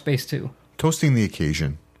creating more space too. Toasting the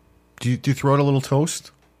occasion. Do you throw out a little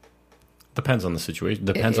toast? Depends on the situation.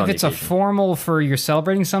 Depends If on the it's a occasion. formal for you're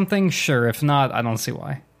celebrating something, sure. If not, I don't see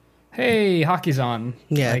why. hey, hockey's on.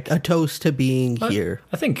 Yeah, Like, a toast to being here.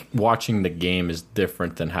 I think watching the game is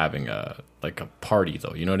different than having a party,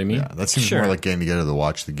 though. You know what I mean? Yeah, that seems Sure. more like getting together to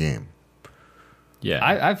watch the game.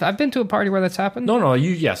 Yeah. I've been to a party where that's happened. No.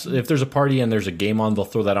 Yes, if there's a party and there's a game on, they'll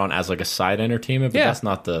throw that on as like a side entertainment. But Yeah. that's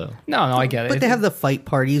not the. No, I get it. But they have the fight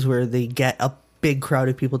parties where they get a big crowd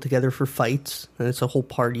of people together for fights, and it's a whole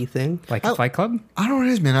party thing. like a Fight Club. I don't know what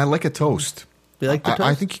it is, man. I like a toast. You like the toast?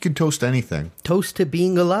 I think you can toast anything. Toast to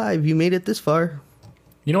being alive. You made it this far.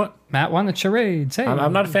 You know what? Matt won the charades. Hey,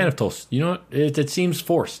 I'm not a fan of toast. You know what? It seems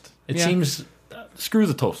forced. It Yeah. seems. Screw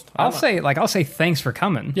the toast. I'll say thanks for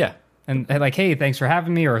coming. Yeah. And like, hey, thanks for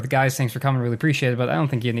having me, or the guys, thanks for coming, really appreciate it. But I don't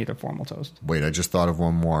think you need a formal toast. Wait, I just thought of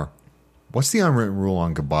one more. What's the unwritten rule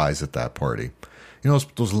on goodbyes at that party? You know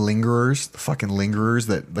those lingerers, the fucking lingerers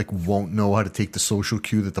that like won't know how to take the social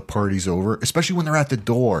cue that the party's over, especially when they're at the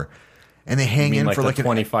door and they hang in for the like an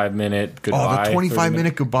 25-minute goodbye. Oh, the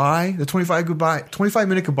 25-minute goodbye. The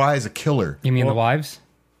 25-minute goodbye is a killer. You mean the wives?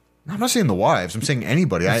 I'm not saying the wives. I'm saying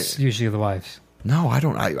anybody. It's usually the wives. No, I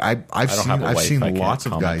don't. I've seen I can't lots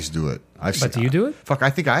of comment. guys do it. But do you do it? Fuck, I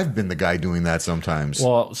think I've been the guy doing that sometimes.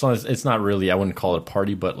 Well, so it's not really. I wouldn't call it a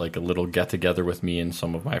party, but like a little get together with me and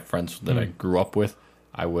some of my friends that I grew up with.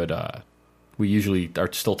 I would. We usually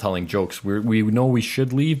are still telling jokes. We know we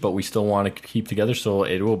should leave, but we still want to keep together. So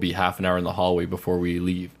it will be half an hour in the hallway before we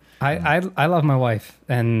leave. I love my wife,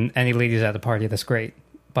 and any ladies at the party, that's great.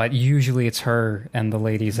 But usually it's her and the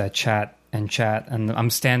ladies that chat, and I'm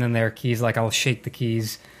standing there, keys, like I'll shake the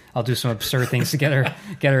keys. I'll do some absurd things to get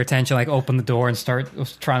her attention, like open the door and start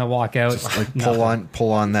trying to walk out. Just like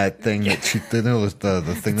pull on that thing that she, you know, the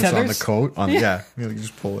thing that's on the Tethers? coat. You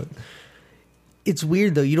just pull it. It's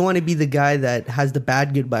weird though. You don't want to be the guy that has the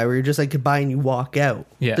bad goodbye where you're just like goodbye and you walk out.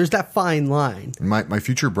 Yeah. There's that fine line. My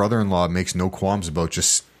future brother-in-law makes no qualms about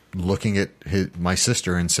just looking at my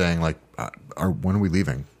sister and saying like, when are we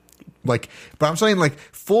leaving? Like, but I'm saying like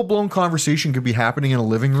full-blown conversation could be happening in a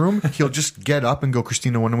living room. He'll just get up and go,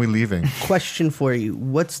 Christina, when are we leaving? Question for you.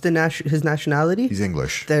 What's his nationality? He's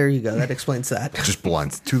English. There you go. That explains that. Just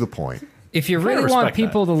blunt, to the point. If you really respect want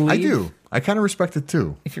people to leave, I do. I kind of respect it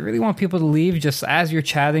too. If you really want people to leave, just as you're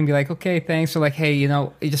chatting, be like, okay, thanks. Or like, hey, you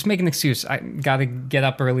know, just make an excuse. I got to get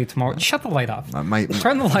up early tomorrow. Shut the light off.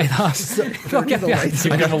 Turn the light off. Don't get the lights.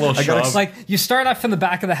 Give him a little shove. Like, you start off from the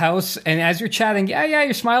back of the house, and as you're chatting,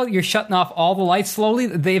 you're smiling, you're shutting off all the lights slowly.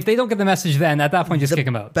 If they don't get the message then, at that point, just kick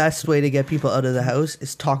them out. Best way to get people out of the house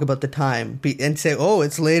is talk about the time and say, oh,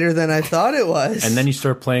 it's later than I thought it was. And then you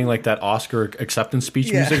start playing like that Oscar acceptance speech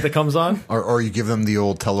Yeah. music that comes on. Or you give them the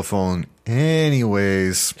old telephone.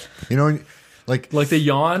 Anyways, you know, like Like the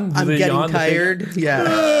yawn. I'm the getting yawn, the thing- tired. Yeah.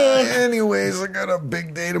 anyways, I got a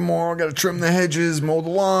big day tomorrow. Got to trim the hedges, mow the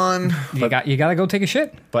lawn. You got to go take a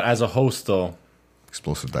shit. But as a host, though,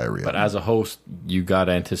 Explosive diarrhea. But as a host, you got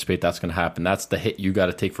to anticipate that's going to happen. That's the hit you got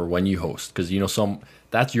to take for when you host, because you know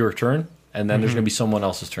that's your turn, and then there's going to be someone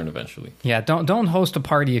else's turn eventually. Yeah, don't host a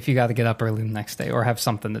party if you got to get up early the next day or have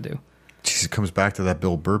something to do. Jeez, it comes back to that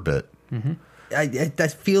Bill Burr bit. I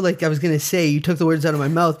feel like I was going to say, you took the words out of my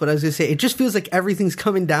mouth, but I was going to say, it just feels like everything's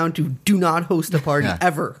coming down to do not host a party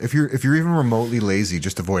ever. If you're even remotely lazy,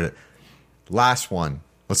 just avoid it. Last one.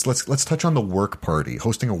 Let's touch on the work party.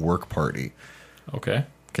 Hosting a work party. Okay.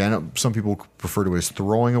 Okay, I know some people refer to it as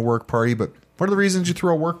throwing a work party, but what are the reasons you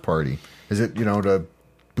throw a work party? Is it, to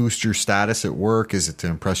boost your status at work? Is it to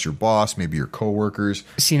impress your boss, maybe your coworkers?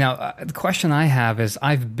 See, now, the question I have is,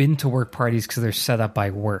 I've been to work parties because they're set up by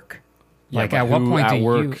work. Yeah, Like, but at what who point at do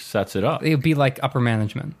work you... sets it up? It would be like upper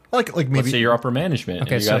management. Like maybe Let's say you're upper management,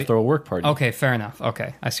 Okay, and you got to so- throw a work party. Okay, fair enough.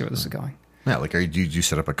 Okay, I see where this is going. yeah, like do you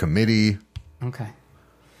set up a committee? Okay.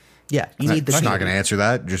 Yeah, you need the Just not team. going to answer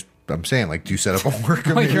that. Just I'm saying, like, do you set up a work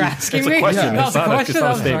Oh, committee? you're asking It's a me? question. That was a It's question? not a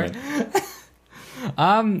I'm sorry.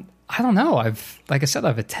 statement. I don't know. Like I said,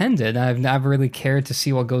 I've attended. I've never really cared to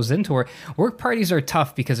see what goes into it. Work parties are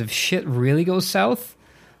tough because if shit really goes south,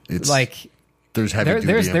 It's like there's heavy duty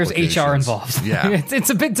there's HR implications. involved. Yeah. it's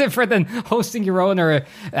a bit different than hosting your own or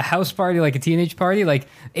a house party, like a teenage party. Like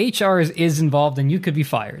HR is involved, and you could be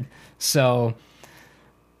fired. So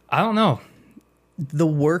I don't know. The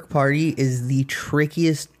work party is the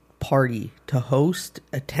trickiest party to host,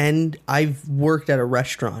 attend. I've worked at a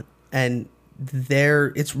restaurant, and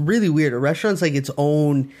it's really weird. A restaurant's like its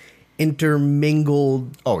own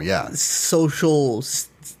intermingled Oh yeah, social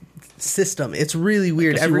system. It's really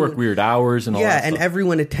weird. You work weird hours and all that yeah, stuff. and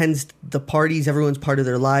everyone attends the parties. Everyone's part of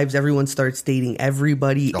their lives. Everyone starts dating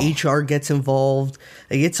everybody. HR gets involved.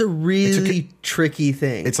 Like, it's a really tricky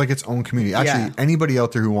thing. It's like its own community. Actually, anybody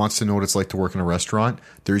out there who wants to know what it's like to work in a restaurant,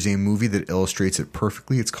 there's a movie that illustrates it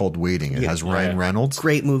perfectly. It's called Waiting. It has Ryan Reynolds.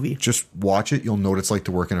 Great movie. Just watch it. You'll know what it's like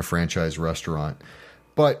to work in a franchise restaurant.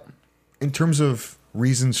 But in terms of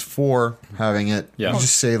reasons for having it, you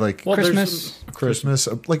just say like Christmas,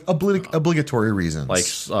 like obligatory reasons.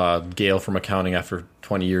 Like Gail from accounting after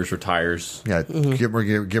 20 years retires. Yeah,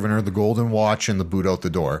 giving her the golden watch and the boot out the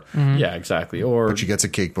door. Yeah, exactly. But she gets a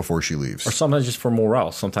cake before she leaves. Or sometimes just for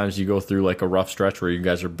morale. Sometimes you go through like a rough stretch where you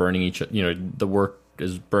guys are burning the work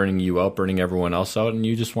is burning you out, burning everyone else out, and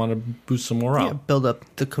you just want to boost some morale. Yeah, build up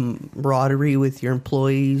the camaraderie with your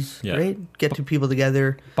employees, right? Get two people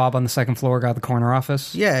together. Bob on the second floor got the corner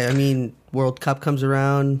office. Yeah, I mean, World Cup comes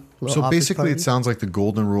around. So basically, it sounds like the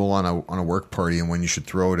golden rule on a work party, and when you should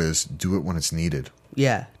throw it is do it when it's needed.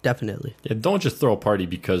 Yeah, definitely. Yeah, don't just throw a party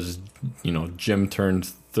because Jim turned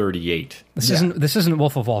 38. This isn't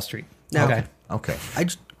Wolf of Wall Street. Now, Okay.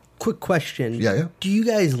 Quick question. Yeah. Do you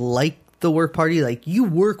guys like the work party? Like, you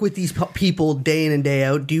work with these people day in and day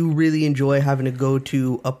out. Do you really enjoy having to go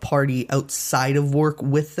to a party outside of work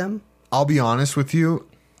with them? I'll be honest with you.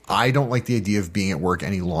 I don't like the idea of being at work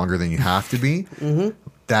any longer than you have to be.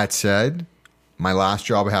 That said, my last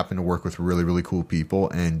job, I happened to work with really, really cool people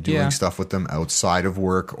and doing stuff with them outside of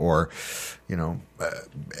work, or,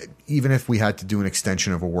 even if we had to do an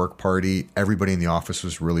extension of a work party, everybody in the office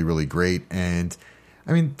was really, really great. And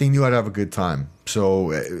I mean, they knew I'd have a good time.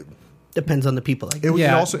 So depends on the people. It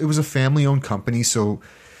was a family-owned company, so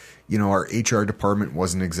our HR department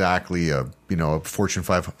wasn't exactly a Fortune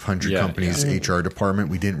 500 company's HR department.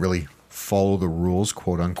 We didn't really follow the rules,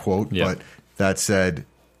 quote unquote. But that said,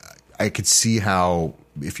 I could see how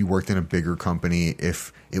if you worked in a bigger company,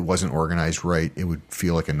 if it wasn't organized right, it would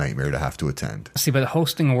feel like a nightmare to have to attend. See, but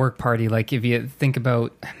hosting a work party, like if you think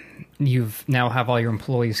about, you've now have all your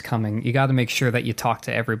employees coming, you got to make sure that you talk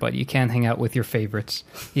to everybody. You can't hang out with your favorites.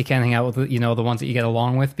 You can't hang out with the ones that you get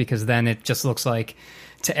along with, because then it just looks like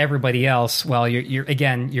to everybody else, well, you're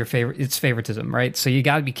again, your favorite, it's favoritism, right? So you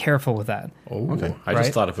got to be careful with that. I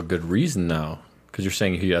just thought of a good reason now, because you're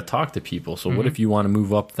saying you got to talk to people. So what if you want to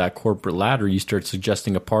move up that corporate ladder? You start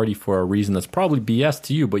suggesting a party for a reason that's probably BS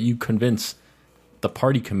to you, but you convince the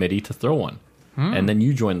party committee to throw one, and then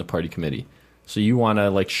you join the party committee. So you want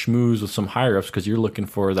to like schmooze with some higher ups because you're looking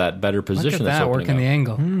for that better position. Look at that, working the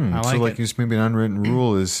angle. I like it. Just maybe an unwritten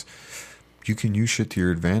rule is you can use shit to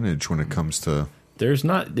your advantage when it comes to. It's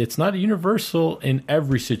not universal in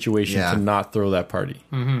every situation to not throw that party.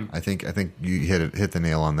 I think you hit the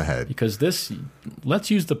nail on the head, because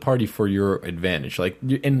let's use the party for your advantage. Like,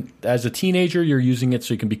 and as a teenager, you're using it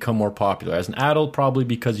so you can become more popular. As an adult, probably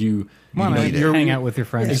because you hang out with your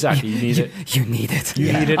friends. Exactly, you need it. You need it.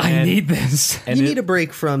 You need it. I need this. And you need a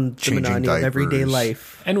break from the monotony of everyday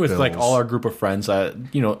life. And with like all our group of friends,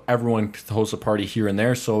 everyone hosts a party here and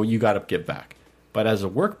there, so you got to give back. But as a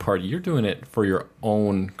work party, you're doing it for your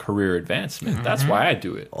own career advancement. That's why I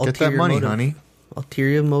do it. Get that money, honey.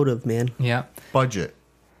 Ulterior motive, man. Yeah. Budget.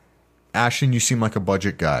 Ashton, you seem like a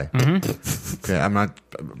budget guy. Okay,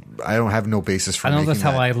 I don't have no basis for. I don't know if that's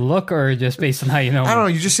how I look, or just based on how you know. I don't know.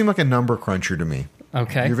 You just seem like a number cruncher to me.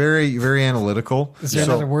 Okay. You're very analytical. Is there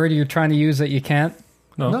another word you're trying to use that you can't?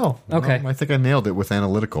 No. Okay. No, I think I nailed it with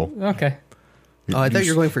analytical. Okay. I thought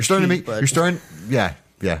you were going for cheap. You're starting. Yeah.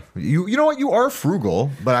 You know what? You are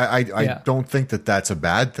frugal, but I don't think that that's a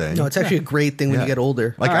bad thing. No, it's actually a great thing when you get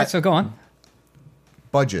older. All right, so go on.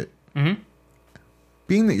 Budget.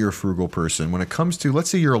 Being that you're a frugal person, when it comes to, let's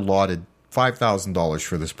say you're allotted $5,000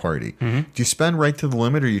 for this party, do you spend right to the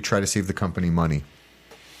limit, or you try to save the company money?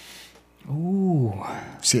 Ooh.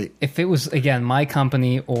 See, if it was, again, my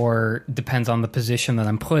company, or depends on the position that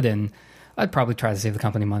I'm put in, I'd probably try to save the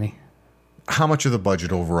company money. How much of the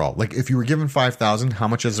budget overall? Like, if you were given $5,000, how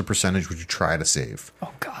much as a percentage would you try to save?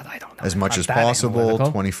 Oh God, I don't know. As much as possible,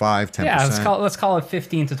 25, 10%. Yeah, let's call it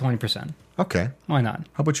 15 to 20%. Okay, why not?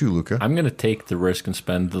 How about you, Luca? I'm going to take the risk and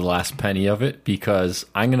spend the last penny of it, because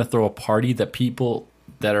I'm going to throw a party that people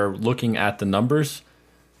that are looking at the numbers,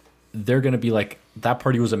 they're going to be like, that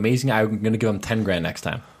party was amazing. I'm going to give them $10,000 next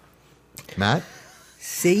time. Matt?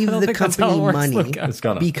 Save the company money,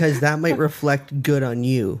 because that might reflect good on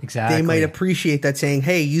you. Exactly. They might appreciate that, saying,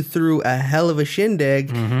 hey, you threw a hell of a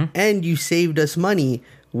shindig and you saved us money.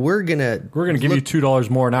 We're gonna give you $2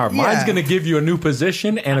 more an hour. Mine's gonna give you a new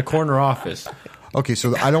position and a corner office. Okay,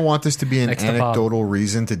 so I don't want this to be an anecdotal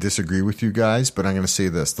reason to disagree with you guys, but I'm going to say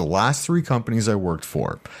this. The last 3 companies I worked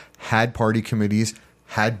for had party committees,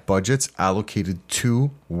 had budgets allocated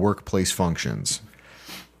to workplace functions.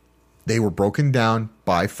 They were broken down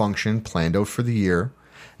by function, planned out for the year,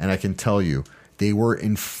 and I can tell you, they were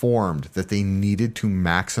informed that they needed to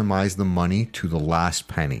maximize the money to the last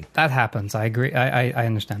penny. That happens. I agree. I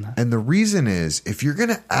understand that. And the reason is, if you're going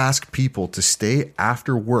to ask people to stay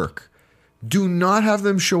after work, do not have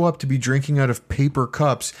them show up to be drinking out of paper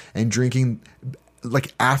cups and drinking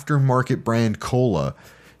like aftermarket brand cola.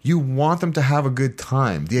 You want them to have a good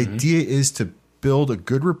time. The idea is to build a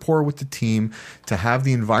good rapport with the team, to have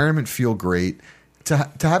the environment feel great, to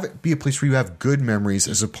have it be a place where you have good memories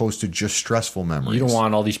as opposed to just stressful memories. You don't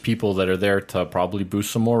want all these people that are there to probably boost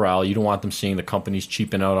some morale. You don't want them seeing the companies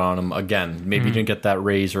cheaping out on them. Again, maybe you didn't get that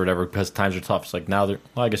raise or whatever because times are tough. It's like now, well,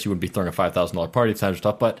 I guess you wouldn't be throwing a $5,000 party if times are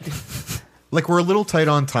tough, but... Like, we're a little tight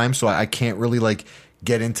on time, so I can't really, like,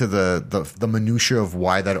 get into the minutia of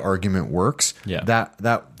why that argument works. Yeah.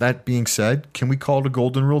 That being said, can we call it a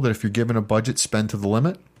golden rule that if you're given a budget, spend to the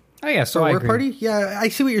limit? Oh, yeah, so For a I work agree. party? Yeah, I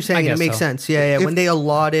see what you're saying. I It guess makes so. sense. Yeah. If- When they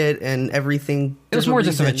allot it and everything. It was there's more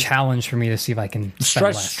just of a reason. challenge for me to see if I can spend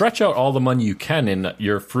less. Stretch out all the money you can in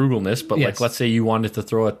your frugalness, but Yes. like let's say you wanted to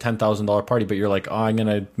throw a $10,000 party, but you're like, oh, I'm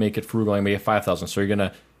gonna make it frugal, I'm gonna get $5,000, so you're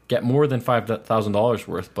gonna get more than $5,000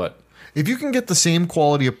 worth. But If you can get the same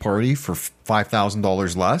quality of party for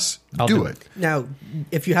 $5,000 less, I'll do do it. Now,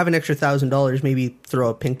 if you have an extra $1,000, maybe throw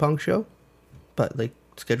a ping pong show. But, like,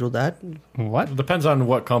 schedule that. What? it depends on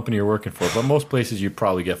what company you're working for. But most places you'd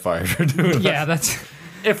probably get fired for doing that. Yeah, that's...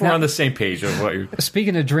 If we're on the same page of what you're.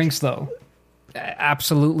 Speaking of drinks, though,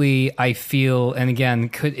 absolutely, I feel, and again,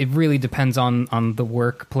 it really depends on the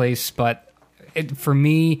workplace, but for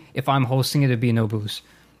me, if I'm hosting it, it'd be no booze.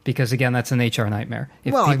 Because again, that's an HR nightmare.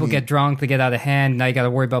 If Well, I people mean- get drunk, they get out of hand. Now you got to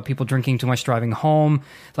worry about people drinking too much driving home.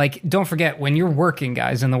 Like, don't forget when you're working,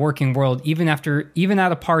 guys, in the working world. Even at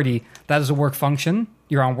a party, that is a work function.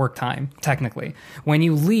 You're on work time, technically. When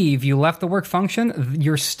you leave, you left the work function.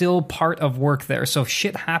 You're still part of work there. So if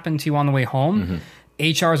shit happened to you on the way home.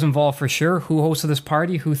 HR is involved for sure. Who hosted this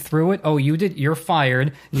party? Who threw it? Oh, you did. You're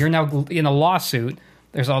fired. You're now in a lawsuit.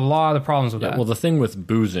 There's a lot of problems with that. Well, the thing with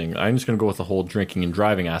boozing, I'm just going to go with the whole drinking and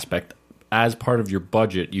driving aspect. As part of your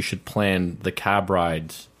budget, you should plan the cab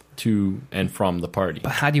rides to and from the party.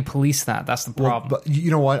 But how do you police that? That's the problem. But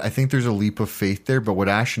you know what? I think there's a leap of faith there. But what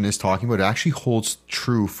Ashton is talking about actually holds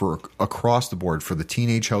true for across the board for the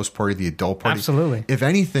teenage house party, the adult party. Absolutely. If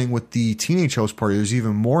anything, with the teenage house party, there's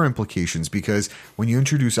even more implications because when you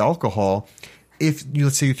introduce alcohol, if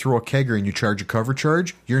let's say you throw a kegger and you charge a cover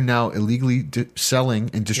charge, you're now illegally selling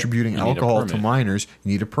and distributing You need a alcohol to permit. minors.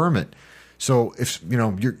 You need a permit. So if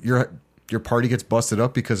your party gets busted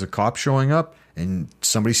up because of cops showing up and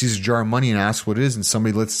somebody sees a jar of money and asks what it is, and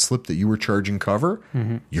somebody lets it slip that you were charging cover,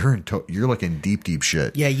 you're like in deep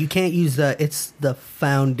shit. Yeah, you can't use it's the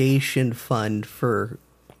foundation fund for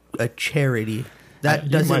a charity. That You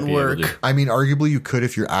might doesn't be able work. to. I mean, arguably you could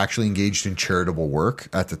if you're actually engaged in charitable work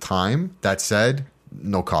at the time. That said,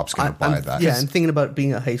 no cop's going to buy that. Yeah, I'm thinking about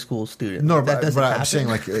being a high school student. No, that but doesn't I'm happen. saying,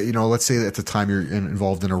 like, let's say that at the time you're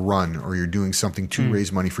involved in a run or you're doing something to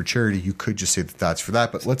raise money for charity, you could just say that that's for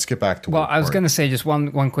that. But let's get back to Well, work I was part. going to say just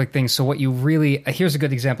one quick thing. So what you really here's a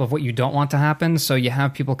good example of what you don't want to happen. So you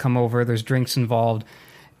have people come over, there's drinks involved.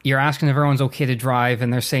 You're asking if everyone's okay to drive,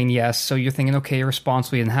 and they're saying yes. So you're thinking, okay, you're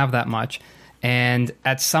responsible, you didn't have that much. And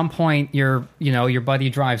at some point, your buddy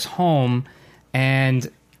drives home, and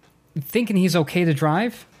thinking he's okay to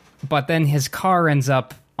drive, but then his car ends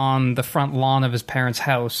up on the front lawn of his parents'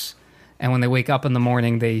 house. And when they wake up in the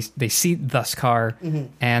morning, they see this car,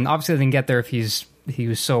 and obviously they didn't get there if he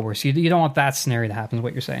was sober. So you don't want that scenario to happen. Is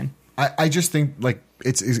what you're saying? I just think like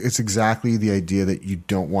it's exactly the idea that you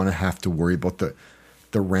don't want to have to worry about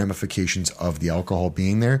the ramifications of the alcohol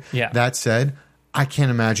being there. Yeah. That said, I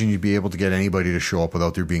can't imagine you'd be able to get anybody to show up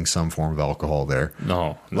without there being some form of alcohol there.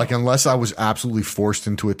 No. Like, unless I was absolutely forced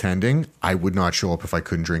into attending, I would not show up if I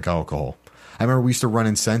couldn't drink alcohol. I remember we used to run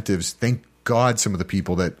incentives. Thank God some of the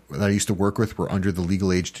people that I used to work with were under the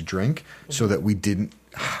legal age to drink so that we didn't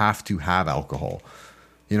have to have alcohol.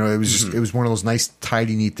 It was just, it was one of those nice,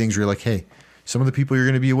 tidy, neat things where you're like, hey, some of the people you're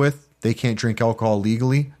going to be with, they can't drink alcohol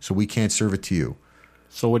legally, so we can't serve it to you.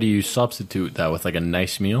 So what do you substitute that with, like a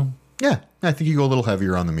nice meal? Yeah, I think you go a little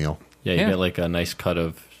heavier on the meal. Yeah, you Yeah. get like a nice cut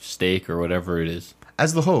of steak or whatever it is.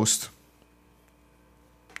 As the host,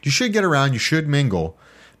 you should get around, you should mingle,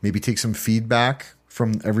 maybe take some feedback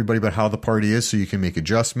from everybody about how the party is so you can make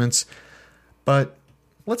adjustments. But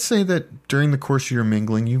let's say that during the course of your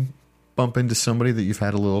mingling, you bump into somebody that you've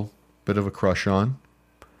had a little bit of a crush on.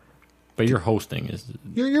 But you're hosting is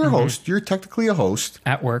You're a host. You're technically a host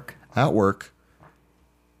At work. at work.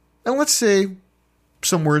 And let's say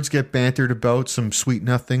some words get bantered about, some sweet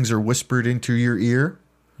nothings are whispered into your ear.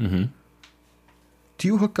 Mm-hmm. Do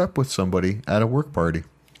you hook up with somebody at a work party?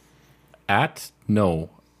 No.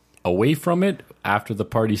 Away from it, after the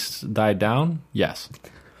party's died down, yes.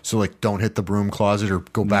 So, like, don't hit the broom closet or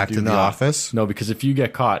go back to the office? No, because if you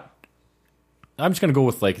get caught, I'm just going to go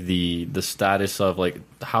with, like, the status of, like,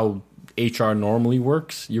 how HR normally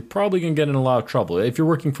works. You're probably going to get in a lot of trouble. If you're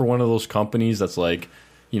working for one of those companies that's, like,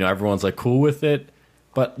 you know, everyone's, like, cool with it.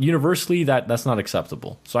 But universally, that's not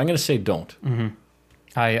acceptable. So I'm going to say don't. Mm-hmm.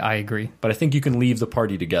 I agree. But I think you can leave the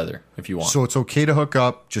party together if you want. So it's okay to hook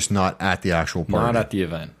up, just not at the actual party? Not at the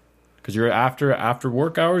event. Because you're after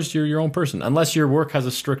work hours, you're your own person. Unless your work has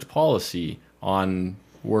a strict policy on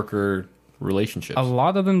worker relationships. A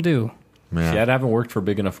lot of them do. Man. See, I haven't worked for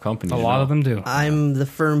big enough companies. A lot of them do. I'm the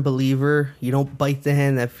firm believer. You don't bite the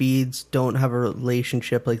hand that feeds. Don't have a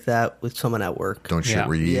relationship like that with someone at work. Don't shit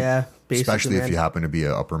where you eat. Yeah, basically, especially if man. you happen to be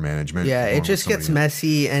a upper management. Yeah, along it with just gets somebody else.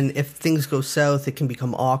 messy, and if things go south, it can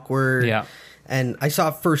become awkward. Yeah. And I saw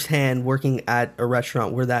it firsthand working at a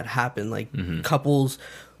restaurant where that happened. Like couples,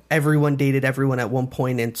 everyone dated everyone at one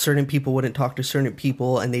point, and certain people wouldn't talk to certain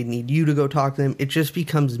people, and they'd need you to go talk to them. It just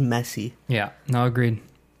becomes messy. Yeah. No, agreed.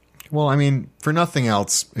 Well, I mean, for nothing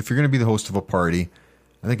else, if you're going to be the host of a party,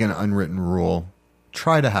 I think an unwritten rule,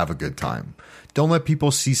 try to have a good time. Don't let people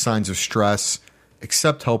see signs of stress.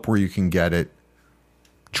 Accept help where you can get it.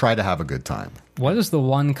 Try to have a good time. What is the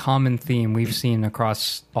one common theme we've seen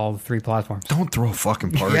across all 3 platforms? Don't throw a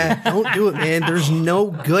fucking party. Yeah, don't do it, man. There's no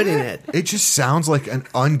good in it. It just sounds like an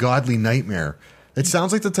ungodly nightmare. It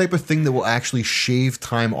sounds like the type of thing that will actually shave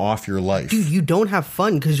time off your life. Dude, you don't have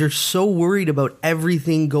fun because you're so worried about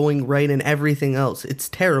everything going right and everything else. It's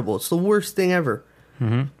terrible. It's the worst thing ever.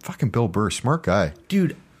 Fucking Bill Burr, smart guy.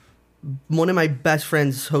 Dude, one of my best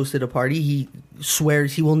friends hosted a party. He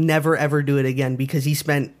swears he will never, ever do it again because he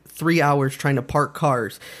spent 3 hours trying to park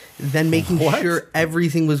cars, then making sure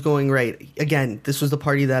everything was going right. Again, this was the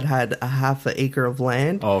party that had a half an acre of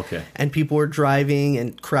land. Oh, okay. And people were driving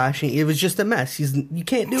and crashing. It was just a mess. You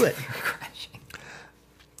can't do it.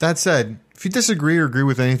 That said, if you disagree or agree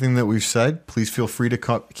with anything that we've said, please feel free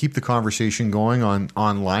to keep the conversation going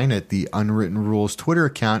online at the Unwritten Rules Twitter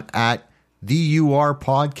account at the UR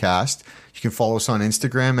Podcast. You can follow us on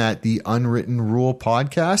Instagram at the Unwritten Rule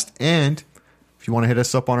Podcast. And if you want to hit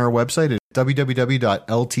us up on our website at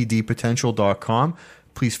www.ltdpotential.com,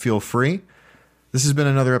 please feel free. This has been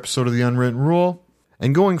another episode of The Unwritten Rule.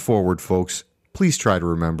 And going forward, folks, please try to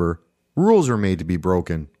remember, rules are made to be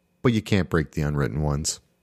broken, but you can't break the unwritten ones.